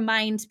to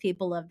remind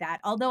people of that.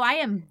 Although I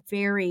am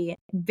very,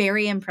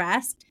 very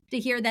impressed to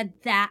hear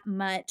that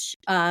much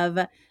of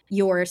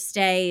your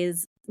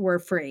stays were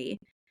free.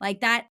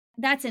 Like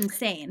that's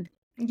insane.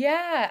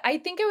 Yeah, I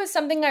think it was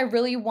something I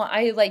really want.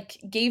 I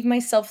gave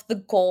myself the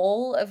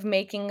goal of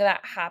making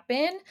that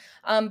happen.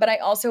 But I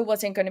also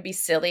wasn't going to be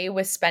silly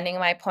with spending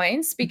my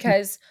points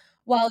because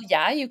while,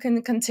 yeah, you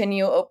can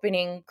continue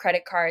opening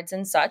credit cards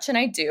and such, and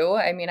I do.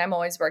 I mean, I'm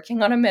always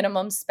working on a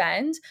minimum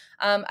spend.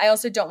 I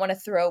also don't want to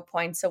throw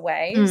points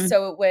away. Mm.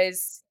 So it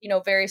was,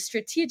 very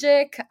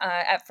strategic.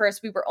 At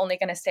first, we were only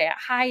going to stay at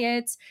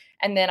Hyatt.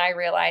 And then I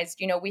realized,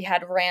 we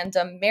had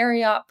random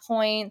Marriott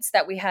points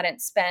that we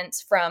hadn't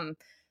spent from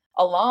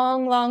a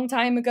long, long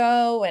time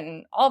ago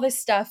and all this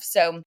stuff.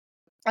 So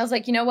I was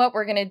like, you know what?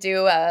 We're going to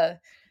do a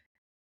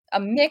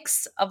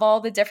mix of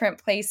all the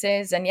different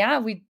places. And yeah,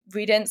 we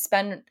didn't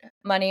spend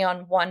money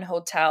on one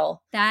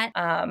hotel. That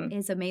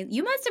is amazing.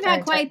 You must have the had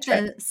entire quite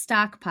trip. the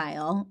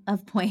stockpile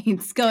of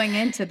points going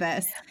into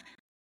this.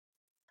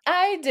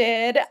 I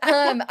did.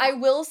 I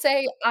will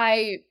say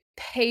I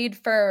paid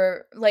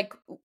for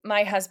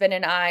my husband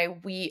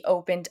and we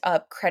opened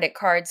up credit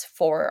cards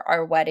for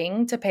our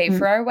wedding to pay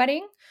for our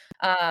wedding.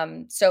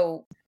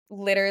 So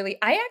literally,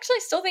 I actually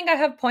still think I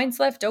have points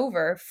left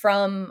over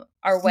from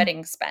our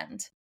wedding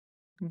spend.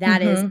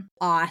 That is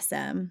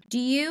awesome. Do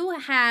you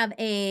have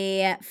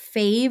a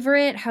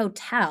favorite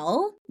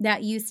hotel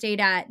that you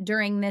stayed at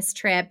during this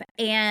trip?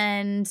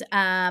 And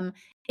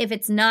if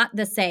it's not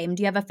the same,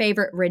 do you have a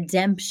favorite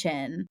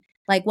redemption?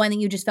 Like one that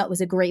you just felt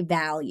was a great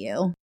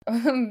value?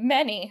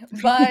 Many,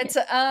 but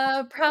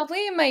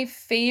probably my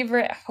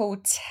favorite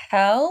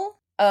hotel.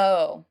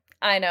 Oh,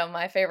 I know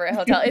my favorite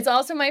hotel. It's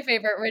also my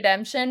favorite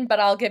redemption,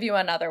 but I'll give you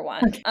another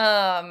one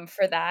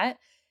for that.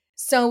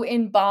 So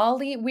in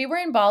Bali, we were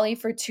in Bali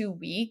for 2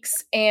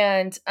 weeks,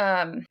 and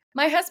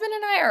my husband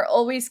and I are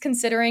always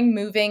considering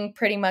moving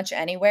pretty much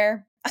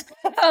anywhere.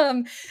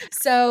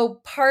 So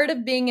part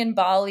of being in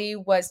Bali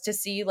was to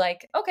see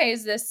okay,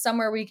 is this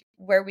somewhere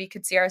where we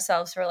could see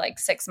ourselves for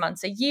 6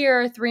 months a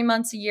year, 3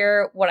 months a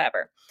year,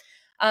 whatever.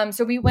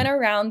 So we went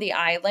around the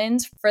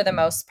island for the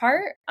most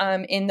part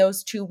in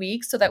those 2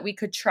 weeks so that we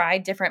could try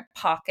different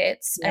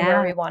pockets and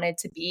where we wanted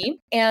to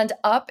be. And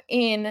up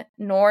in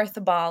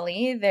North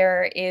Bali,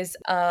 there is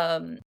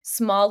a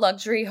small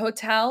luxury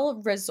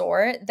hotel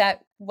resort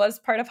that was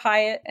part of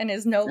Hyatt and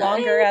is no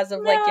longer as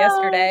of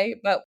yesterday,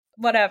 but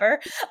whatever,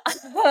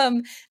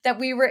 that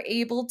we were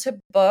able to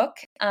book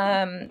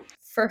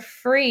for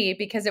free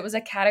because it was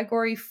a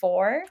category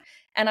 4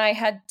 and I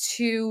had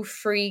 2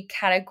 free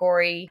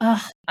category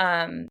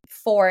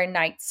 4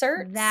 night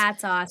certs.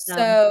 That's awesome.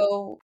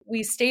 So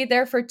we stayed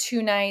there for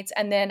 2 nights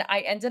and then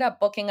I ended up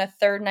booking a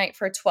third night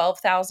for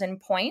 12,000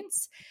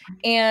 points.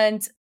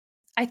 And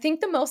I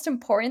think the most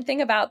important thing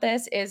about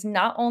this is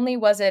not only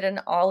was it an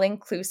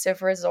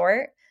all-inclusive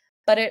resort,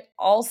 but it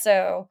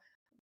also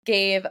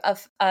gave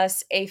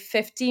us a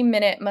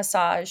 50-minute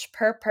massage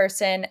per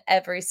person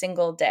every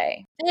single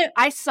day.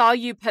 I saw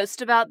you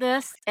post about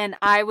this and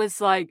I was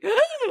like,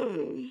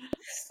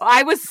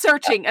 I was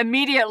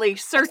immediately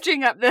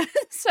searching up this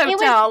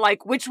hotel,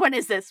 which one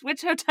is this?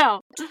 Which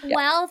hotel?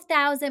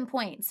 12,000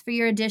 points for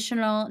your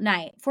additional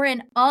night for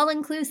an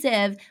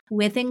all-inclusive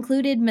with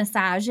included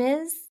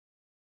massages.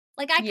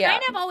 Like, I Yeah.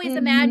 kind of always Mhm.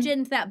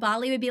 imagined that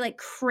Bali would be, like,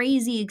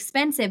 crazy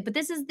expensive, but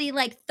this is the,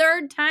 like,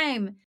 3rd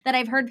time that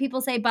I've heard people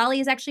say Bali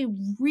is actually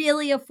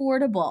really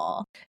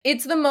affordable.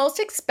 It's the most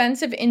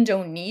expensive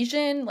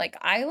Indonesian, like,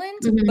 island,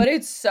 Mhm. but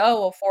it's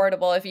so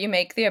affordable if you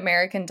make the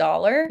American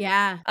dollar.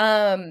 Yeah.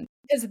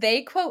 Because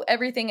they quote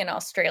everything in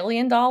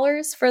Australian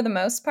dollars for the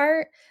most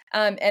part,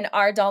 and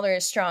our dollar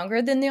is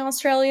stronger than the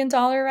Australian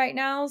dollar right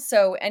now,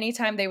 so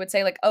anytime they would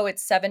say, like, "Oh,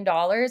 it's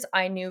 $7,"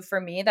 I knew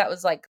for me that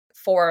was, like,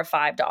 $4 or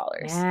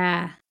 $5.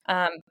 Yeah.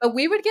 But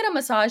we would get a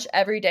massage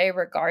every day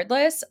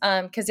regardless,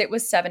 because it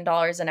was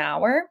 $7 an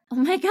hour. Oh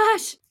my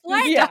gosh.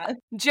 What? Yeah.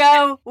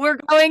 Joe, we're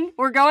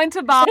going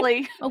to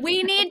Bali.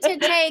 We need to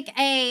take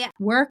a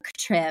work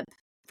trip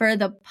for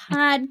the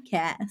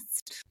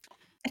podcast.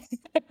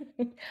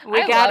 We I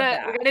love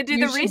gotta that. do You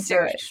the should do it.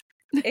 research.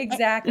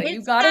 Exactly. You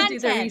It's gotta do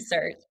the content.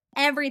 research.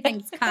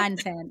 Everything's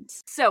content.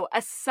 So,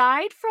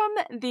 aside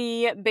from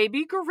the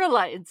baby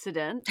gorilla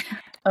incident,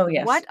 Oh,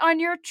 yes. what on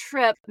your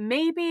trip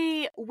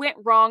maybe went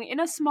wrong in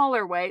a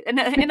smaller way, in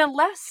a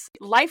less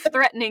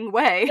life-threatening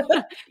way,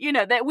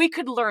 that we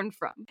could learn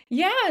from?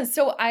 Yeah,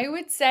 so I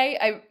would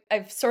say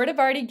I've sort of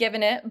already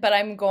given it, but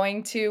I'm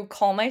going to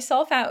call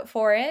myself out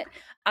for it.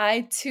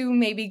 I too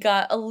maybe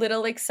got a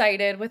little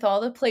excited with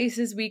all the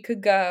places we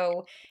could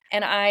go,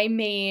 and I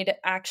made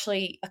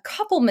actually a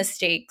couple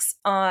mistakes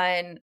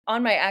on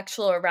my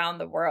actual around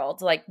the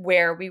world, like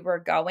where we were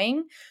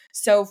going.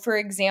 So for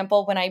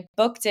example, when I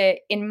booked it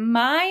in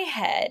my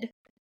head,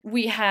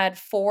 we had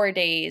 4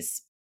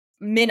 days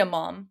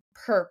minimum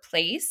per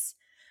place.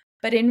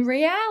 But in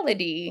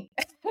reality,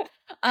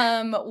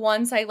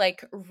 once I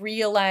like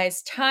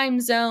realized time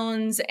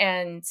zones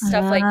and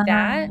stuff like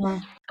that,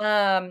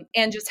 Oh.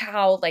 and just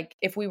how like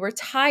if we were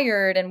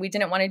tired and we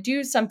didn't want to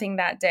do something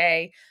that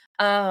day,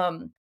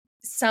 some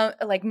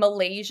like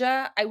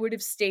Malaysia, I would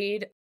have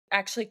stayed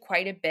actually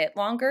quite a bit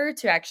longer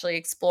to actually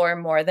explore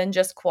more than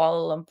just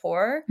Kuala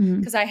Lumpur Mhm.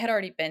 because I had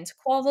already been to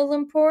Kuala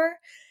Lumpur,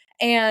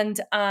 and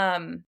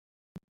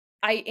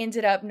I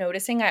ended up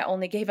noticing I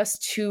only gave us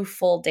 2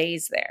 full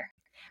days there.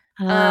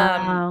 Um,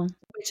 Oh.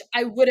 which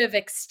I would have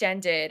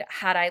extended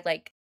had I,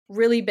 like,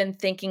 really been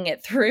thinking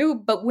it through,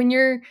 but when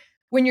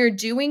you're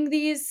doing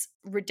these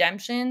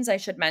redemptions, I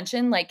should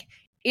mention, like,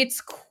 it's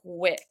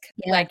quick.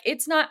 Yeah. Like,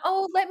 it's not,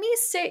 "Oh, let me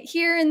sit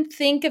here and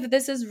think if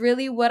this is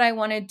really what I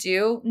wanna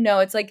do." No,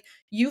 it's like,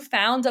 you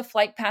found a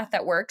flight path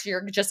that works,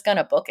 you're just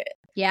gonna book it.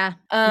 Yeah.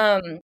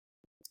 Um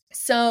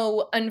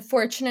so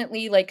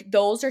unfortunately, like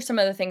those are some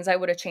of the things I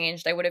would have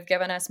changed. I would have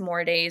given us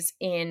more days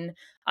in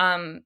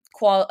not in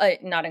Kuala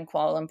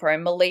Lumpur,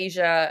 in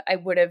Malaysia. I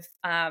would have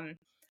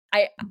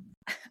I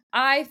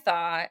I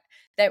thought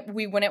that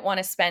we wouldn't want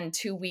to spend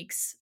 2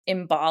 weeks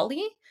in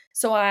Bali.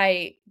 So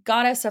I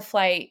got us a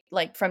flight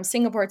like from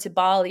Singapore to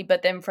Bali,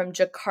 but then from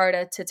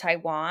Jakarta to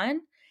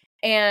Taiwan.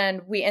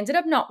 And we ended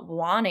up not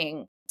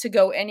wanting to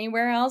go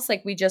anywhere else.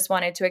 Like we just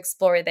wanted to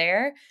explore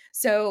there.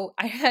 So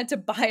I had to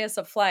buy us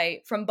a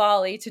flight from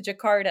Bali to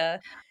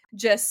Jakarta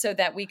just so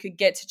that we could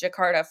get to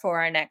Jakarta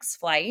for our next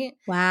flight.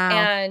 Wow.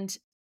 And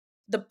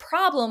the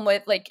problem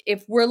with like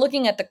if we're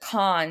looking at the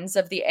cons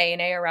of the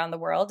ANA around the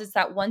world is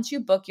that once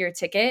you book your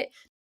ticket,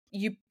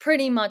 you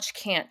pretty much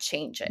can't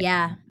change it.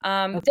 Yeah.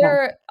 Okay.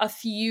 There are a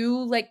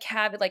few like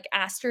like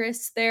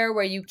asterisks there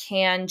where you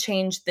can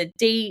change the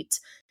date.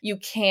 You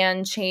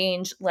can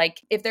change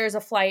like if there's a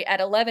flight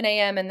at 11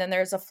 a.m. and then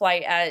there's a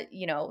flight at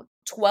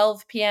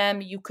 12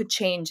 p.m. You could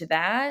change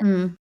that,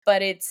 Mm.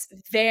 but it's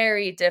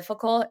very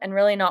difficult and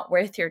really not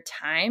worth your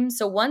time.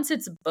 So once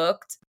it's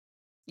booked,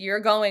 you're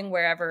going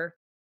wherever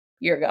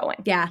you're going.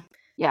 Yeah.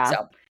 Yeah.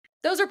 So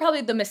those are probably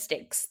the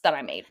mistakes that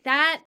I made.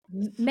 That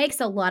makes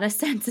a lot of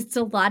sense. It's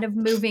a lot of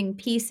moving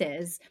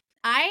pieces.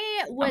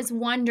 I was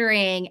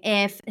wondering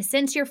if,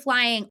 since you're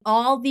flying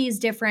all these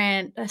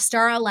different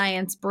Star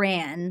Alliance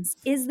brands,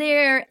 is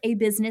there a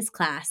business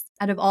class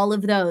out of all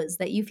of those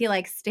that you feel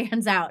like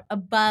stands out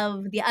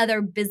above the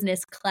other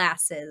business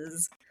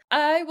classes?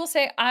 I will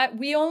say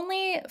we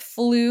only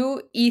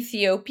flew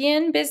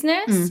Ethiopian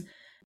business,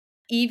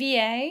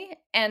 EVA,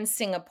 and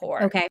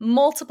Singapore. Okay.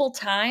 Multiple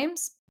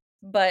times,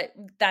 but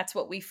that's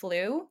what we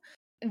flew.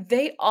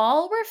 They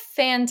all were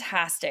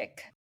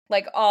fantastic.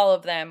 Like all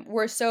of them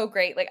were so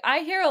great. Like I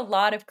hear a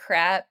lot of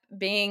crap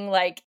being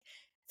like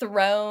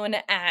thrown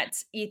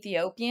at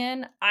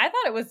Ethiopian. I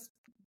thought it was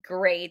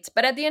great,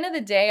 but at the end of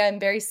the day, I'm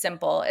very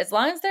simple. As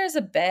long as there's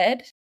a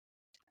bed,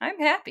 I'm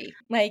happy.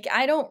 Like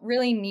I don't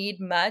really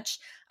need much.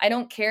 I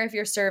don't care if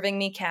you're serving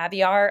me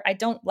caviar. I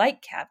don't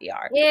like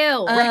caviar.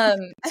 Ew.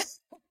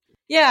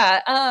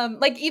 Yeah,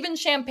 like even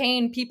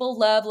champagne, people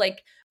love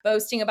like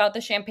boasting about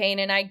the champagne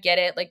and I get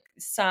it. Like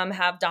some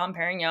have Dom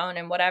Perignon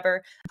and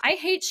whatever. I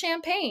hate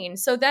champagne,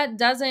 so that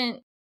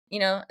doesn't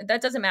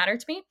matter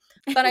to me.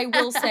 But I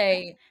will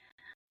say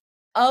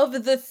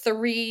of the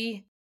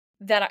 3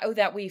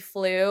 that we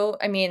flew,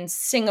 I mean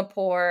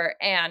Singapore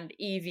and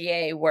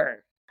EVA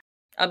were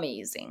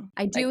amazing.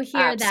 I do Like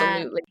hear that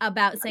absolutely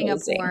about amazing.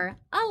 Singapore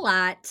a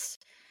lot.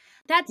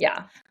 That's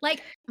Yeah.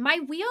 like my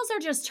wheels are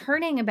just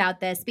turning about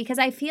this because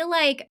I feel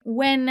like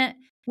when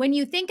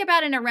you think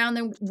about an around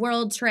the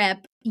world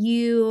trip,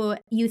 you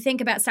think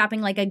about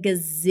stopping like a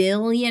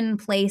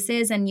gazillion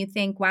places and you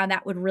think, wow,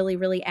 that would really,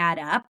 really add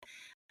up.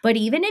 But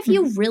even if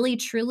you Mhm. really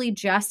truly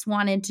just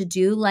wanted to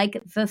do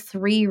like the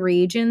 3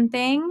 region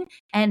thing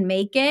and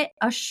make it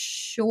a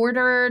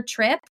shorter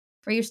trip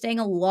where you're staying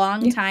a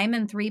long Yeah. time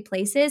in 3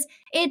 places,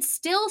 it's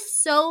still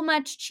so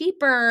much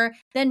cheaper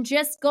than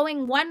just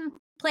going one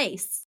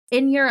place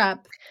in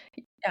Europe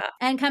Yeah.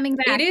 and coming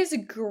It back. is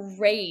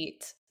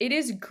great. It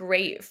is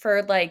great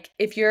for, like,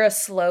 if you're a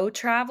slow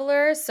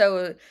traveler,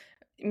 so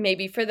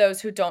maybe for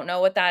those who don't know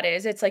what that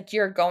is, it's like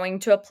you're going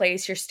to a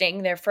place, you're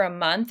staying there for a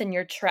month, and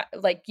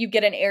like, you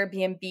get an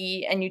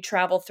Airbnb and you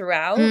travel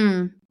throughout.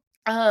 Mm,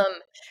 Um,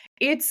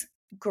 it's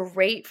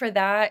great for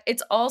that.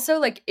 It's also,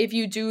 like, if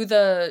you do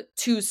the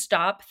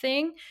two-stop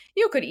thing,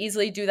 you could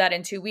easily do that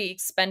in 2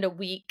 weeks, spend a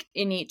week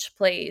in each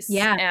place,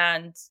 yeah.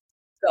 and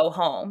go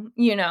home,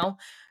 you know?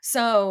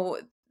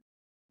 So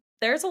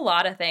there's a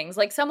lot of things.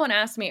 Like someone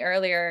asked me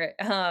earlier,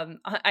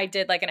 I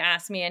did like an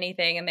ask me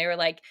anything and they were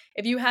like,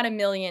 if you had a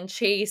million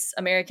Chase,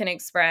 American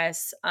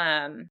Express,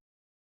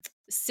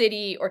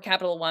 City or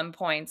Capital One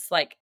points,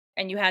 like,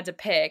 and you had to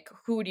pick,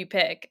 who would you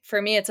pick?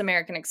 For me, it's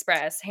American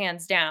Express,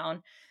 hands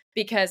down,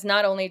 because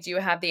not only do you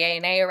have the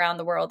ANA around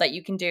the world that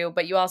you can do,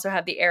 but you also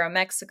have the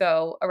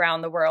Aeromexico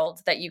around the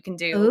world that you can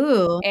do.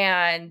 Ooh.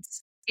 And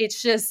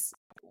it's just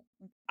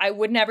I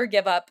would never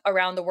give up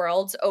around the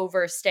world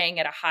over staying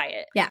at a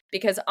Hyatt Yeah.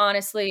 because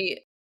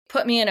honestly,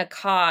 put me in a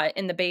cot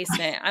in the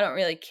basement. I don't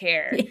really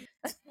care.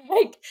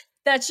 Like,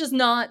 that's just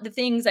not the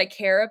things I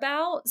care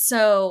about.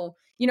 So,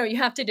 you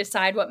have to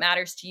decide what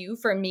matters to you.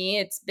 For me,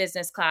 it's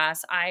business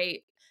class.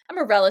 I'm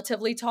a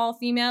relatively tall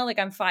female. Like,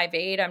 I'm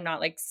 5'8". I'm not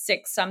like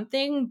 6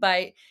 something,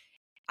 but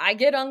I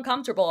get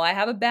uncomfortable. I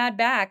have a bad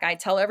back. I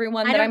tell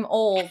everyone I that don't I'm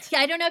old.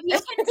 I don't know if you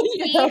can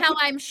You see know? how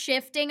I'm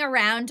shifting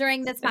around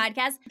during this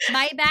podcast.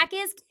 My back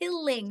is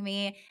killing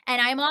me,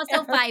 and I'm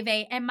also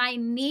 5'8", and my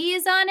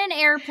knees on an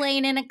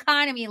airplane in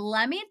economy,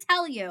 let me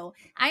tell you,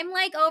 I'm,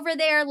 like, over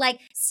there, like,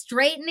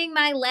 straightening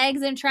my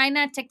legs and trying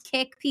not to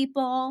kick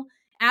people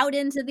out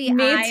into the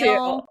Me too.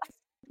 aisle.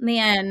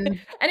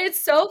 Man. And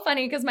it's so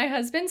funny because my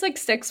husband's like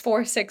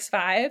 6'4",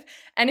 6'5",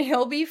 and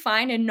he'll be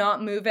fine and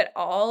not move at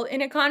all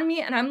in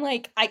economy. And I'm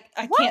like, I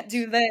can't What?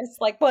 do this.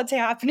 Like, what's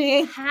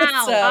happening?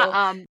 How?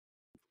 So,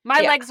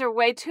 My yeah, legs are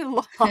way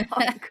too long.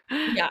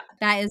 yeah,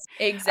 That is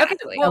Okay,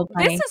 exactly. well, so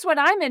this funny. is what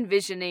I'm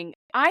envisioning.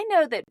 I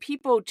know that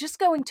people just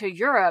going to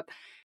Europe,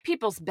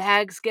 people's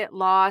bags get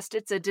lost.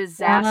 It's a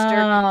disaster.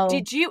 Oh.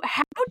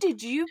 How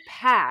did you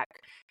pack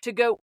to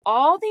go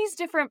all these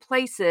different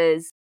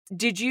places?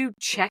 Did you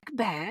check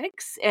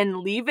bags and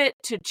leave it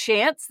to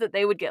chance that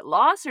they would get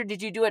lost, or did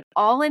you do it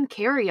all in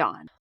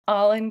carry-on?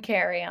 All in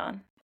carry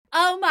on.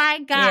 Oh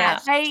my Yeah.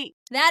 gosh.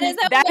 That is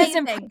That is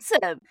amazing.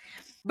 impressive.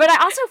 But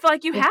I also feel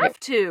like you It's great. have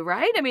to,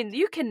 right? I mean,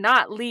 you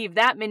cannot leave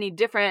that many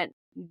different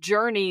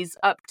journeys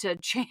up to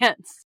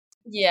chance.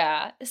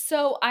 Yeah.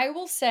 So I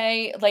will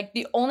say, like,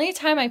 the only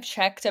time I've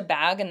checked a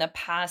bag in the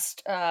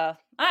past,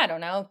 I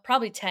don't know,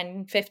 probably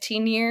 10,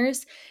 15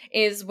 years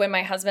is when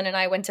my husband and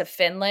I went to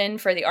Finland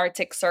for the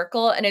Arctic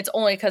Circle. And it's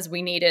only because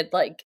we needed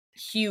like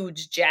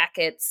huge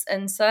jackets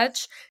and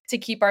such to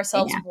keep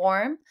ourselves Yeah.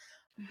 warm.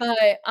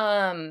 But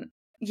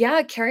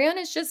yeah, carry-on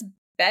is just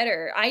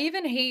better. I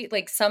even hate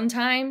like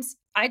sometimes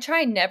I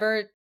try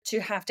never to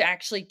have to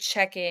actually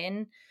check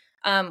in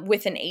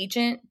with an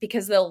agent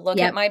because they'll look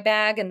at Yep. my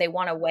bag and they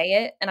want to weigh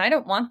it, and I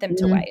don't want them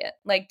to Mm. weigh it.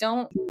 Like,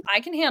 I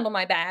can handle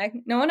my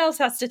bag. No one else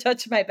has to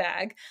touch my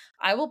bag.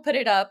 I will put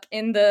it up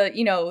in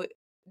the,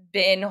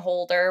 bin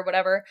holder,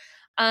 whatever.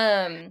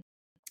 Um,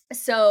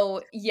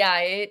 so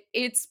yeah,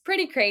 it's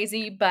pretty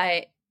crazy,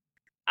 but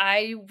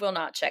I will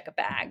not check a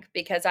bag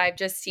because I've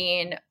just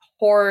seen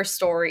horror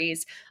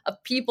stories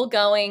of people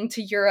going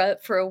to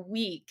Europe for a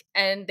week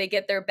and they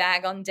get their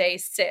bag on day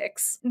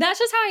 6. That's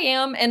just how I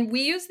am. And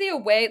we use the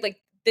away, like,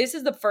 this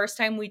is the first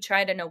time we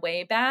tried an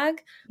away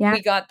bag. Yeah.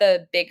 We got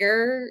the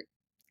bigger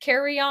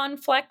carry on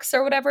flex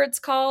or whatever it's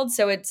called.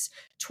 So it's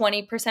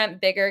 20%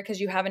 bigger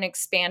because you have an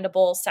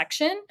expandable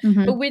section,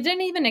 Mhm. but we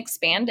didn't even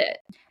expand it.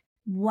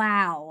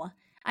 Wow.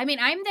 I mean,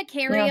 I'm the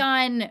Yeah.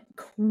 carry-on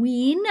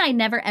queen. I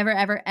never, ever,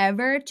 ever,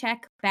 ever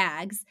check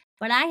bags,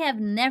 but I have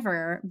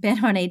never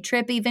been on a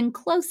trip even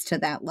close to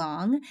that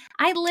long.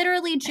 I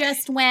literally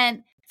just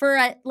went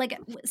for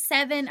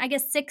 7, I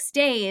guess 6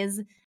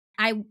 days.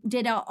 I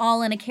did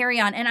all in a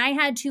carry-on, and I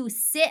had to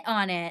sit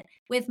on it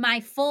with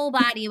my full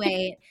body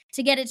weight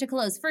to get it to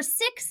close for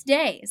 6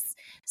 days.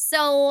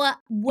 So,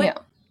 what Yeah.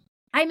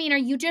 I mean, are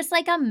you just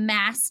like a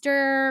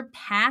master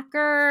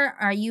packer?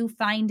 Are you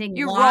finding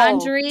You roll. Do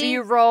laundry?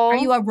 you Are roll?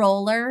 you a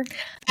roller?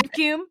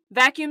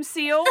 Vacuum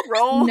seal,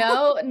 roll.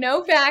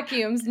 No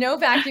vacuums, no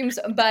vacuums,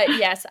 but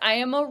yes, I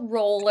am a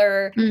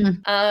roller.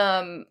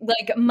 Mm.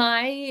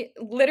 Like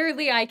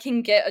literally I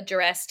can get a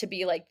dress to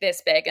be like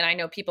this big, and I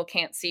know people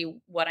can't see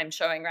what I'm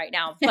showing right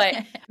now, but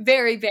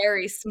very,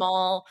 very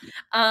small.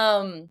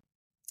 Um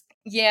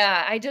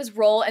Yeah, I just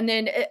roll, and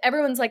then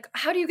everyone's like,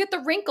 "How do you get the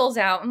wrinkles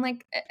out?" I'm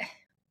like,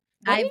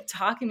 what are you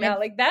talking about?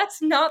 Like,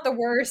 that's not the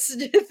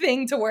worst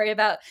thing to worry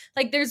about.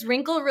 Like, there's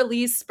wrinkle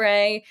release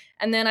spray,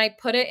 and then I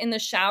put it in the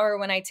shower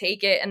when I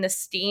take it, and the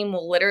steam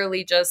will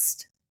literally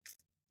just,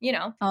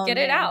 Oh, get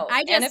it man. out.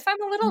 And if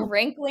I'm a little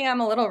wrinkly,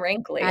 I'm a little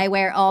wrinkly. I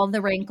wear all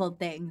the wrinkled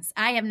things.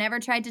 I have never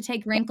tried to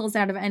take wrinkles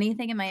out of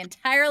anything in my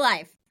entire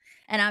life,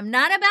 and I'm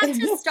not about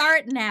to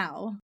start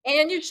now.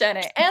 And you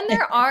shouldn't. And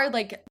there are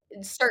like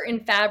certain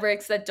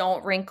fabrics that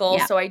don't wrinkle.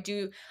 Yeah. So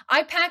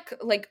I pack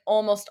like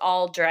almost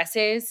all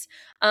dresses.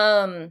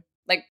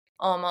 Like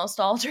almost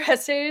all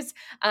dresses.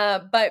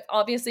 But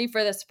obviously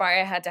for the safari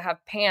I had to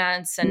have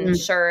pants and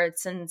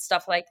shirts and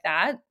stuff like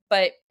that.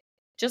 But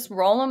just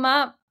roll them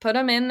up, put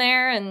them in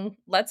there, and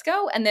let's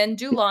go. And then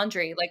do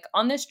laundry. Like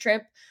on this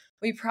trip,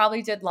 we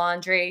probably did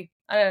laundry,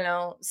 I don't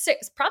know,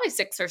 probably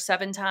 6 or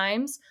 7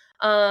 times,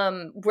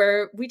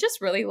 where we just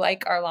really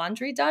like our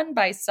laundry done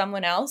by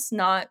someone else,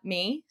 not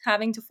me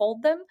having to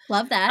fold them.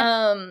 Love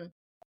that.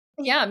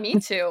 Yeah, me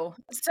too.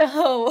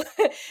 So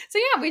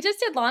yeah, we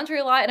just did laundry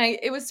a lot, and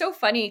it was so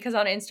funny because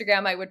on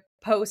Instagram I would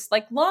post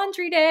like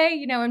laundry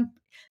day, and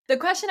the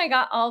question I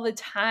got all the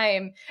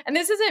time, and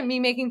this isn't me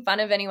making fun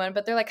of anyone,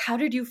 but they're like, "How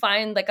did you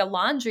find like a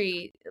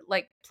laundry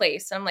like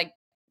place?" And I'm like,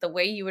 "The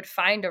way you would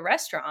find a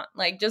restaurant,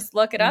 like just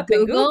look it up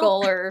in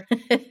Google or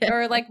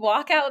like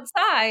walk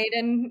outside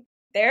and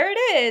there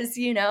it is,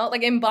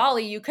 like in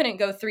Bali, you couldn't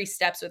go 3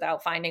 steps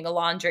without finding a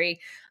laundry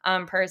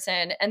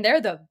person. And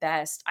they're the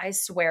best. I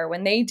swear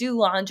when they do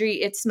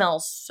laundry, it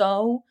smells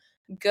so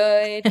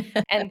good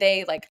and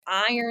they like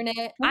iron it.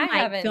 Oh I my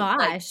haven't like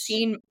gosh.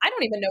 I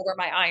don't even know where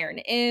my iron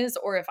is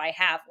or if I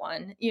have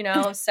one,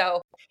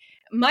 so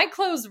my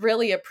clothes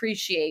really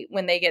appreciate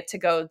when they get to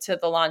go to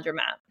the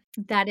laundromat.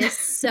 That is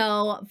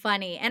so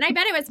funny. And I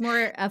bet it was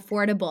more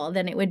affordable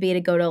than it would be to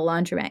go to a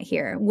laundromat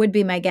here, would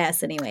be my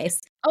guess, anyways.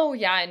 Oh,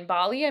 yeah. In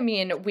Bali, I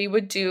mean, we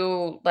would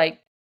do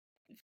like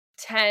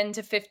 10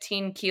 to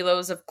 15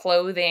 kilos of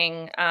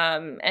clothing.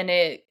 And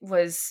it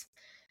was,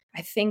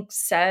 I think,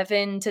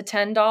 $7 to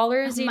 $10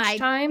 Oh my each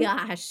time.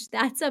 gosh,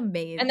 that's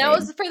amazing. And that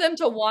was for them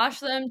to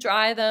wash them,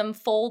 dry them,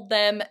 fold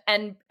them,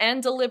 and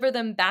deliver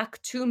them back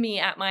to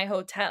me at my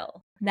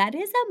hotel. That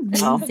is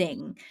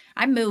amazing.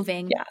 I'm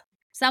moving. Yeah.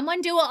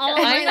 Someone do all of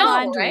I my know,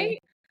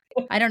 laundry.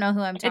 right? I don't know who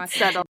I'm talking It's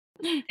settled.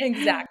 to.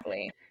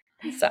 Exactly.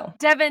 So,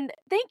 Devan,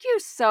 thank you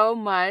so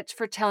much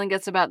for telling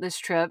us about this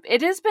trip.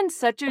 It has been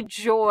such a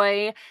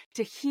joy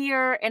to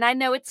hear, and I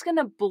know it's going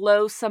to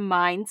blow some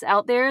minds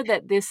out there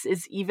that this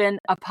is even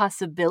a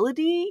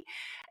possibility.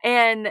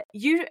 And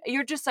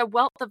you're just a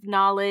wealth of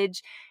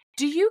knowledge.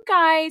 Do you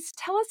guys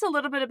tell us a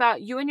little bit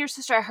about you and your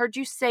sister? I heard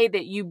you say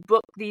that you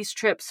book these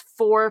trips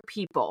for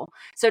people.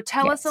 So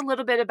tell us a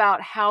little bit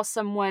about how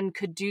someone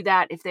could do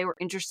that if they were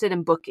interested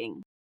in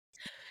booking.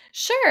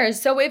 sure.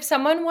 So if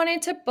someone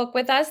wanted to book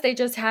with us, they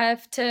just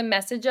have to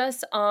message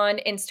us on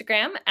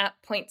Instagram at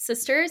Point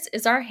Sisters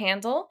is our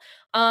handle.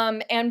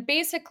 And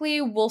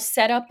basically we'll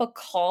set up a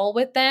call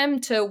with them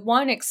to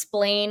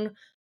explain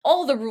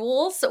all the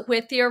rules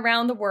with you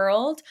around the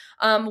world,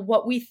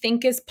 what we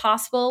think is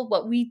possible,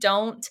 what we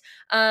don't.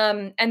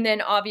 And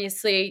then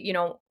obviously,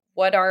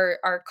 what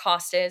our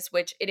cost is,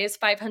 which it is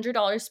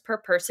 $500 per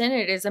person.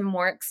 It is a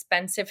more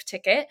expensive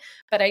ticket,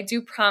 but I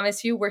do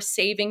promise you we're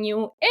saving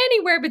you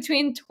anywhere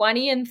between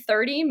 20 and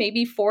 30,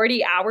 maybe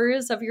 40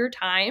 hours of your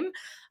time.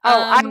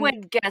 Oh, I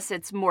would guess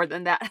it's more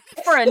than that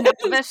for a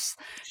novice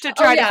to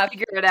try to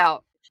figure it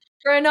out.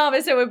 For a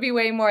novice, it would be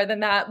way more than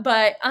that.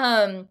 But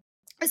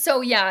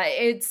so yeah,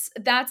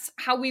 that's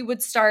how we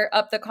would start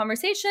up the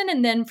conversation.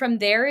 And then from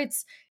there,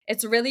 it's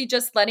really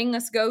just letting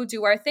us go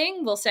do our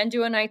thing. We'll send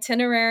you an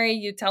itinerary.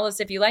 You tell us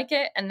if you like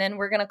it, and then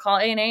we're going to call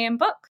A&A and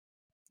book.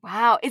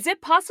 Wow. Is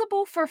it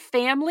possible for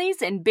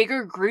families and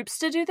bigger groups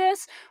to do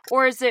this?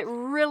 Or is it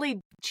really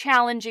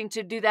challenging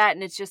to do that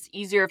and it's just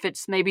easier if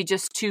it's maybe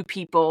just 2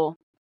 people?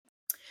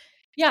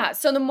 Yeah.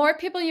 So the more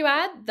people you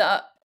add,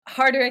 the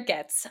harder it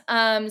gets.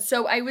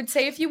 So I would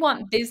say if you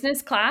want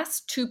business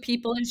class, 2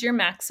 people is your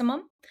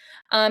maximum.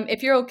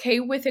 If you're okay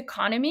with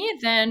economy,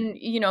 then,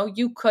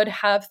 you could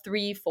have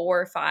 3,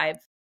 4, 5,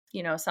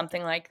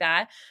 something like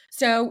that.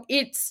 So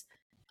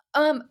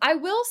I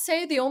will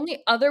say the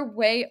only other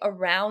way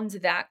around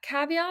that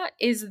caveat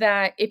is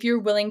that if you're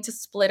willing to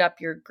split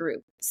up your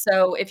group.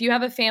 So if you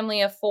have a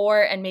family of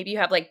 4 and maybe you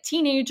have like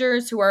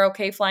teenagers who are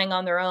okay flying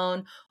on their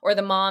own, or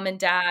the mom and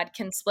dad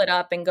can split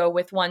up and go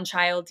with one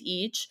child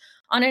each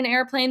on an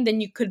airplane, then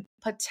you could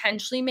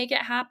potentially make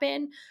it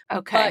happen.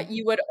 Okay. But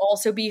you would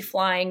also be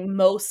flying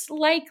most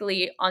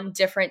likely on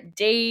different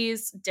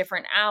days,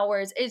 different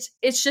hours.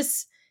 It's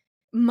just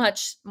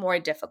much more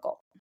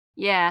difficult.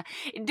 Yeah.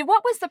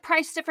 What was the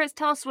price difference?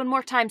 Tell us one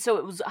more time. So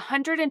it was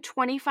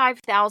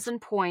 125,000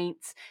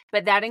 points,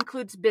 but that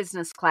includes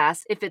business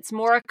class. If it's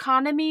more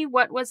economy,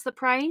 what was the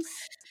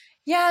price?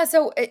 Yeah,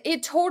 so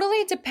it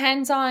totally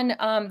depends on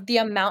the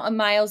amount of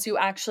miles you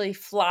actually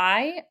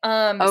fly.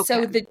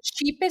 So the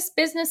cheapest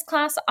business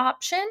class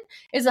option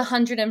is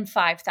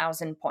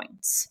 105,000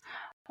 points.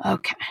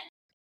 Okay.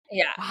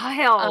 Yeah.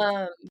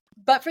 Wild.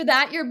 But for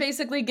that, you're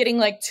basically getting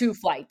like 2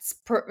 flights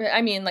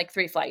like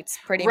 3 flights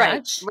pretty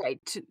much.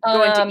 Right.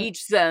 Going to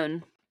each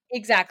zone.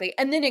 Exactly.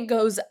 And then it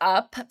goes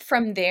up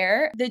from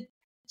there. The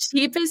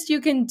cheapest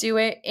you can do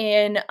it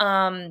in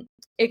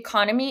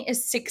economy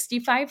is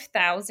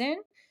 65,000.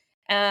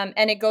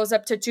 And it goes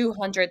up to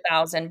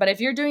 200,000. But if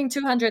you're doing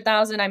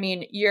 200,000, I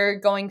mean, you're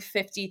going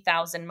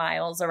 50,000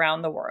 miles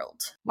around the world.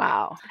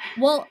 Wow.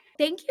 Well,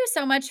 thank you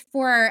so much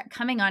for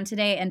coming on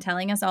today and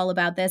telling us all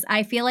about this.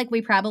 I feel like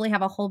we probably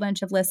have a whole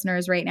bunch of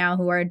listeners right now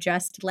who are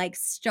just like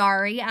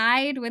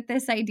starry-eyed with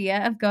this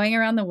idea of going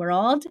around the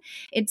world.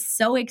 It's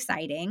so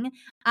exciting.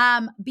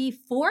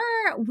 Before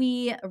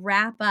we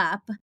wrap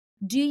up,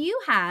 do you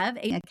have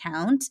an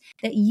account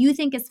that you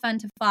think is fun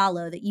to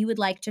follow that you would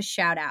like to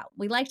shout out?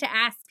 We like to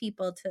ask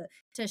people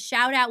to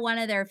shout out one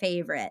of their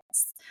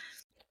favorites.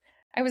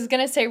 I was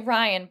going to say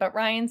Ryan, but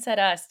Ryan said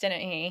us,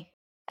 didn't he?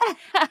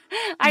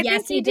 I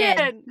think he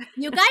did.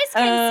 You guys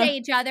can say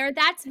each other.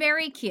 That's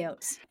very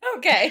cute.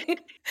 Okay.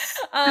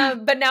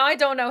 But now I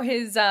don't know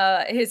his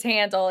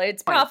handle.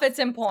 It's Profits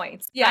and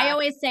Points. Yeah. I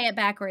always say it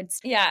backwards.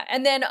 Yeah.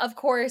 And then of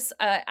course,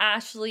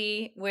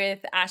 Ashley with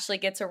Ashley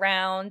Gets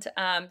Around.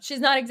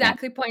 She's not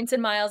exactly points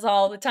and miles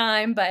all the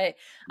time, but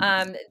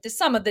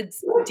some of the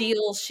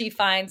deals she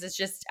finds is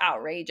just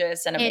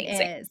outrageous and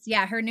amazing. It is.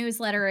 Yeah. Her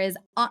newsletter is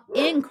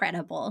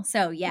incredible.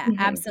 So yeah,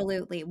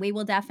 absolutely. We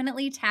will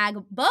definitely tag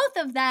both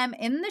of them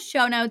in the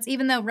show notes,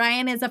 even though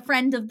Ryan is a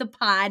friend of the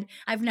pod.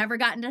 I've never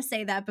gotten to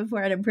say that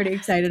before, and I'm pretty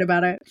excited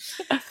about it.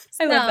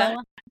 I love that.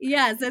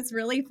 Yes, it's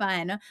really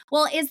fun.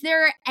 Well, is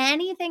there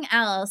anything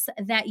else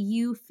that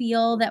you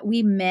feel that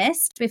we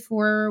missed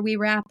before we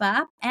wrap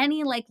up?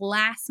 Any like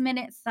last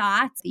minute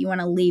thoughts that you want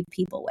to leave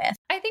people with?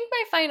 I think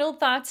my final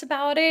thoughts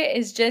about it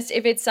is just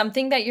if it's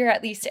something that you're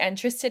at least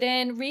interested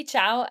in, reach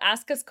out,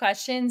 ask us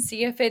questions,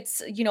 see if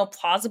it's,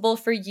 plausible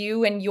for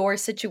you and your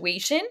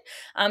situation,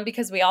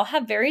 because we all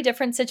have very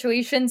different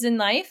situations in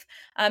life,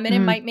 and it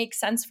might make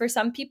sense for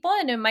some people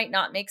and it might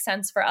not make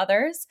sense for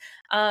others.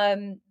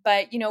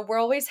 But, we're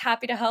always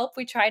happy to help.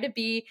 We try to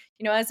be,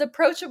 as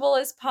approachable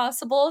as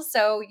possible.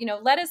 So,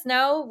 let us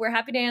know. We're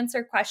happy to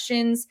answer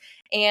questions.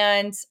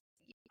 And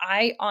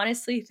I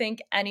honestly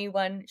think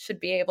anyone should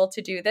be able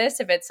to do this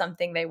if it's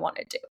something they want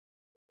to do.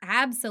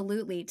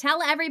 Absolutely.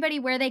 Tell everybody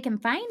where they can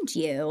find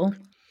you.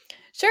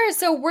 Sure.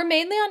 So we're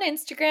mainly on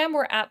Instagram.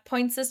 We're at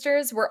Point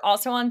Sisters. We're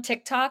also on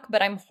TikTok,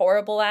 but I'm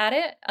horrible at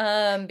it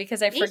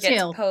because I forget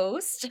to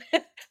post.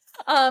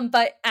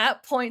 But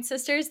at Point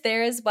Sisters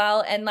there as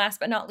well. And last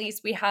but not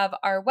least, we have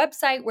our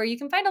website where you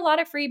can find a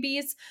lot of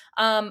freebies.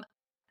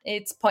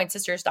 It's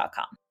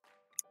pointsisters.com.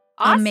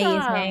 Awesome.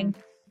 Amazing.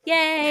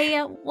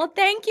 Yay. Well,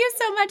 thank you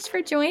so much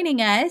for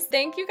joining us.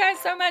 Thank you guys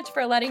so much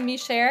for letting me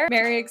share.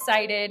 Very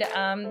excited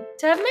to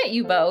have met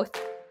you both.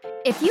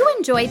 If you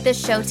enjoyed this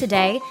show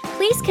today,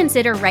 please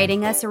consider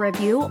writing us a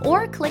review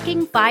or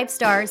clicking 5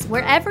 stars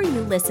wherever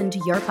you listen to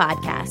your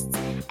podcasts.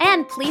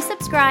 And please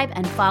subscribe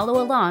and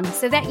follow along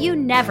so that you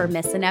never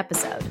miss an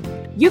episode.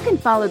 You can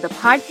follow the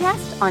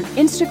podcast on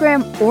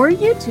Instagram or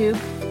YouTube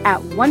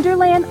at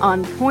Wonderland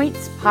on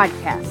Points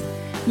Podcast.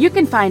 You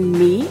can find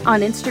me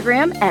on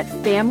Instagram at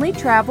Family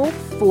Travel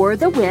for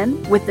the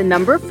Win with the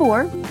number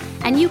 4.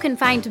 And you can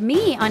find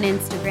me on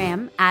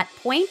Instagram at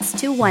Points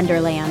to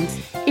Wonderland.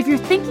 If you're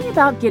thinking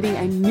about getting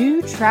a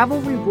new travel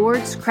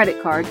rewards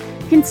credit card,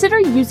 consider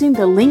using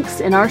the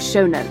links in our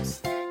show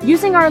notes.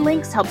 Using our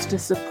links helps to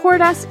support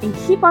us and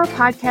keep our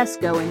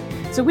podcast going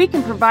so we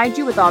can provide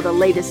you with all the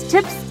latest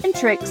tips and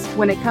tricks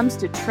when it comes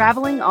to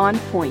traveling on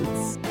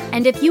points.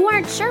 And if you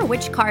aren't sure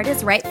which card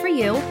is right for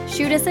you,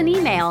 shoot us an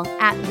email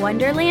at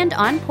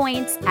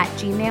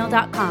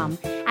wonderlandonpoints@gmail.com,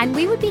 and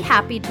we would be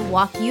happy to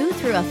walk you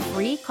through a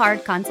free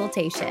card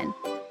consultation.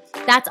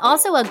 That's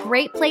also a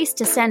great place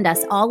to send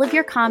us all of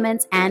your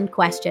comments and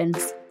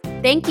questions.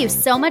 Thank you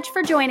so much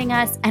for joining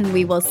us, and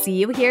we will see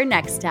you here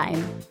next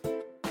time.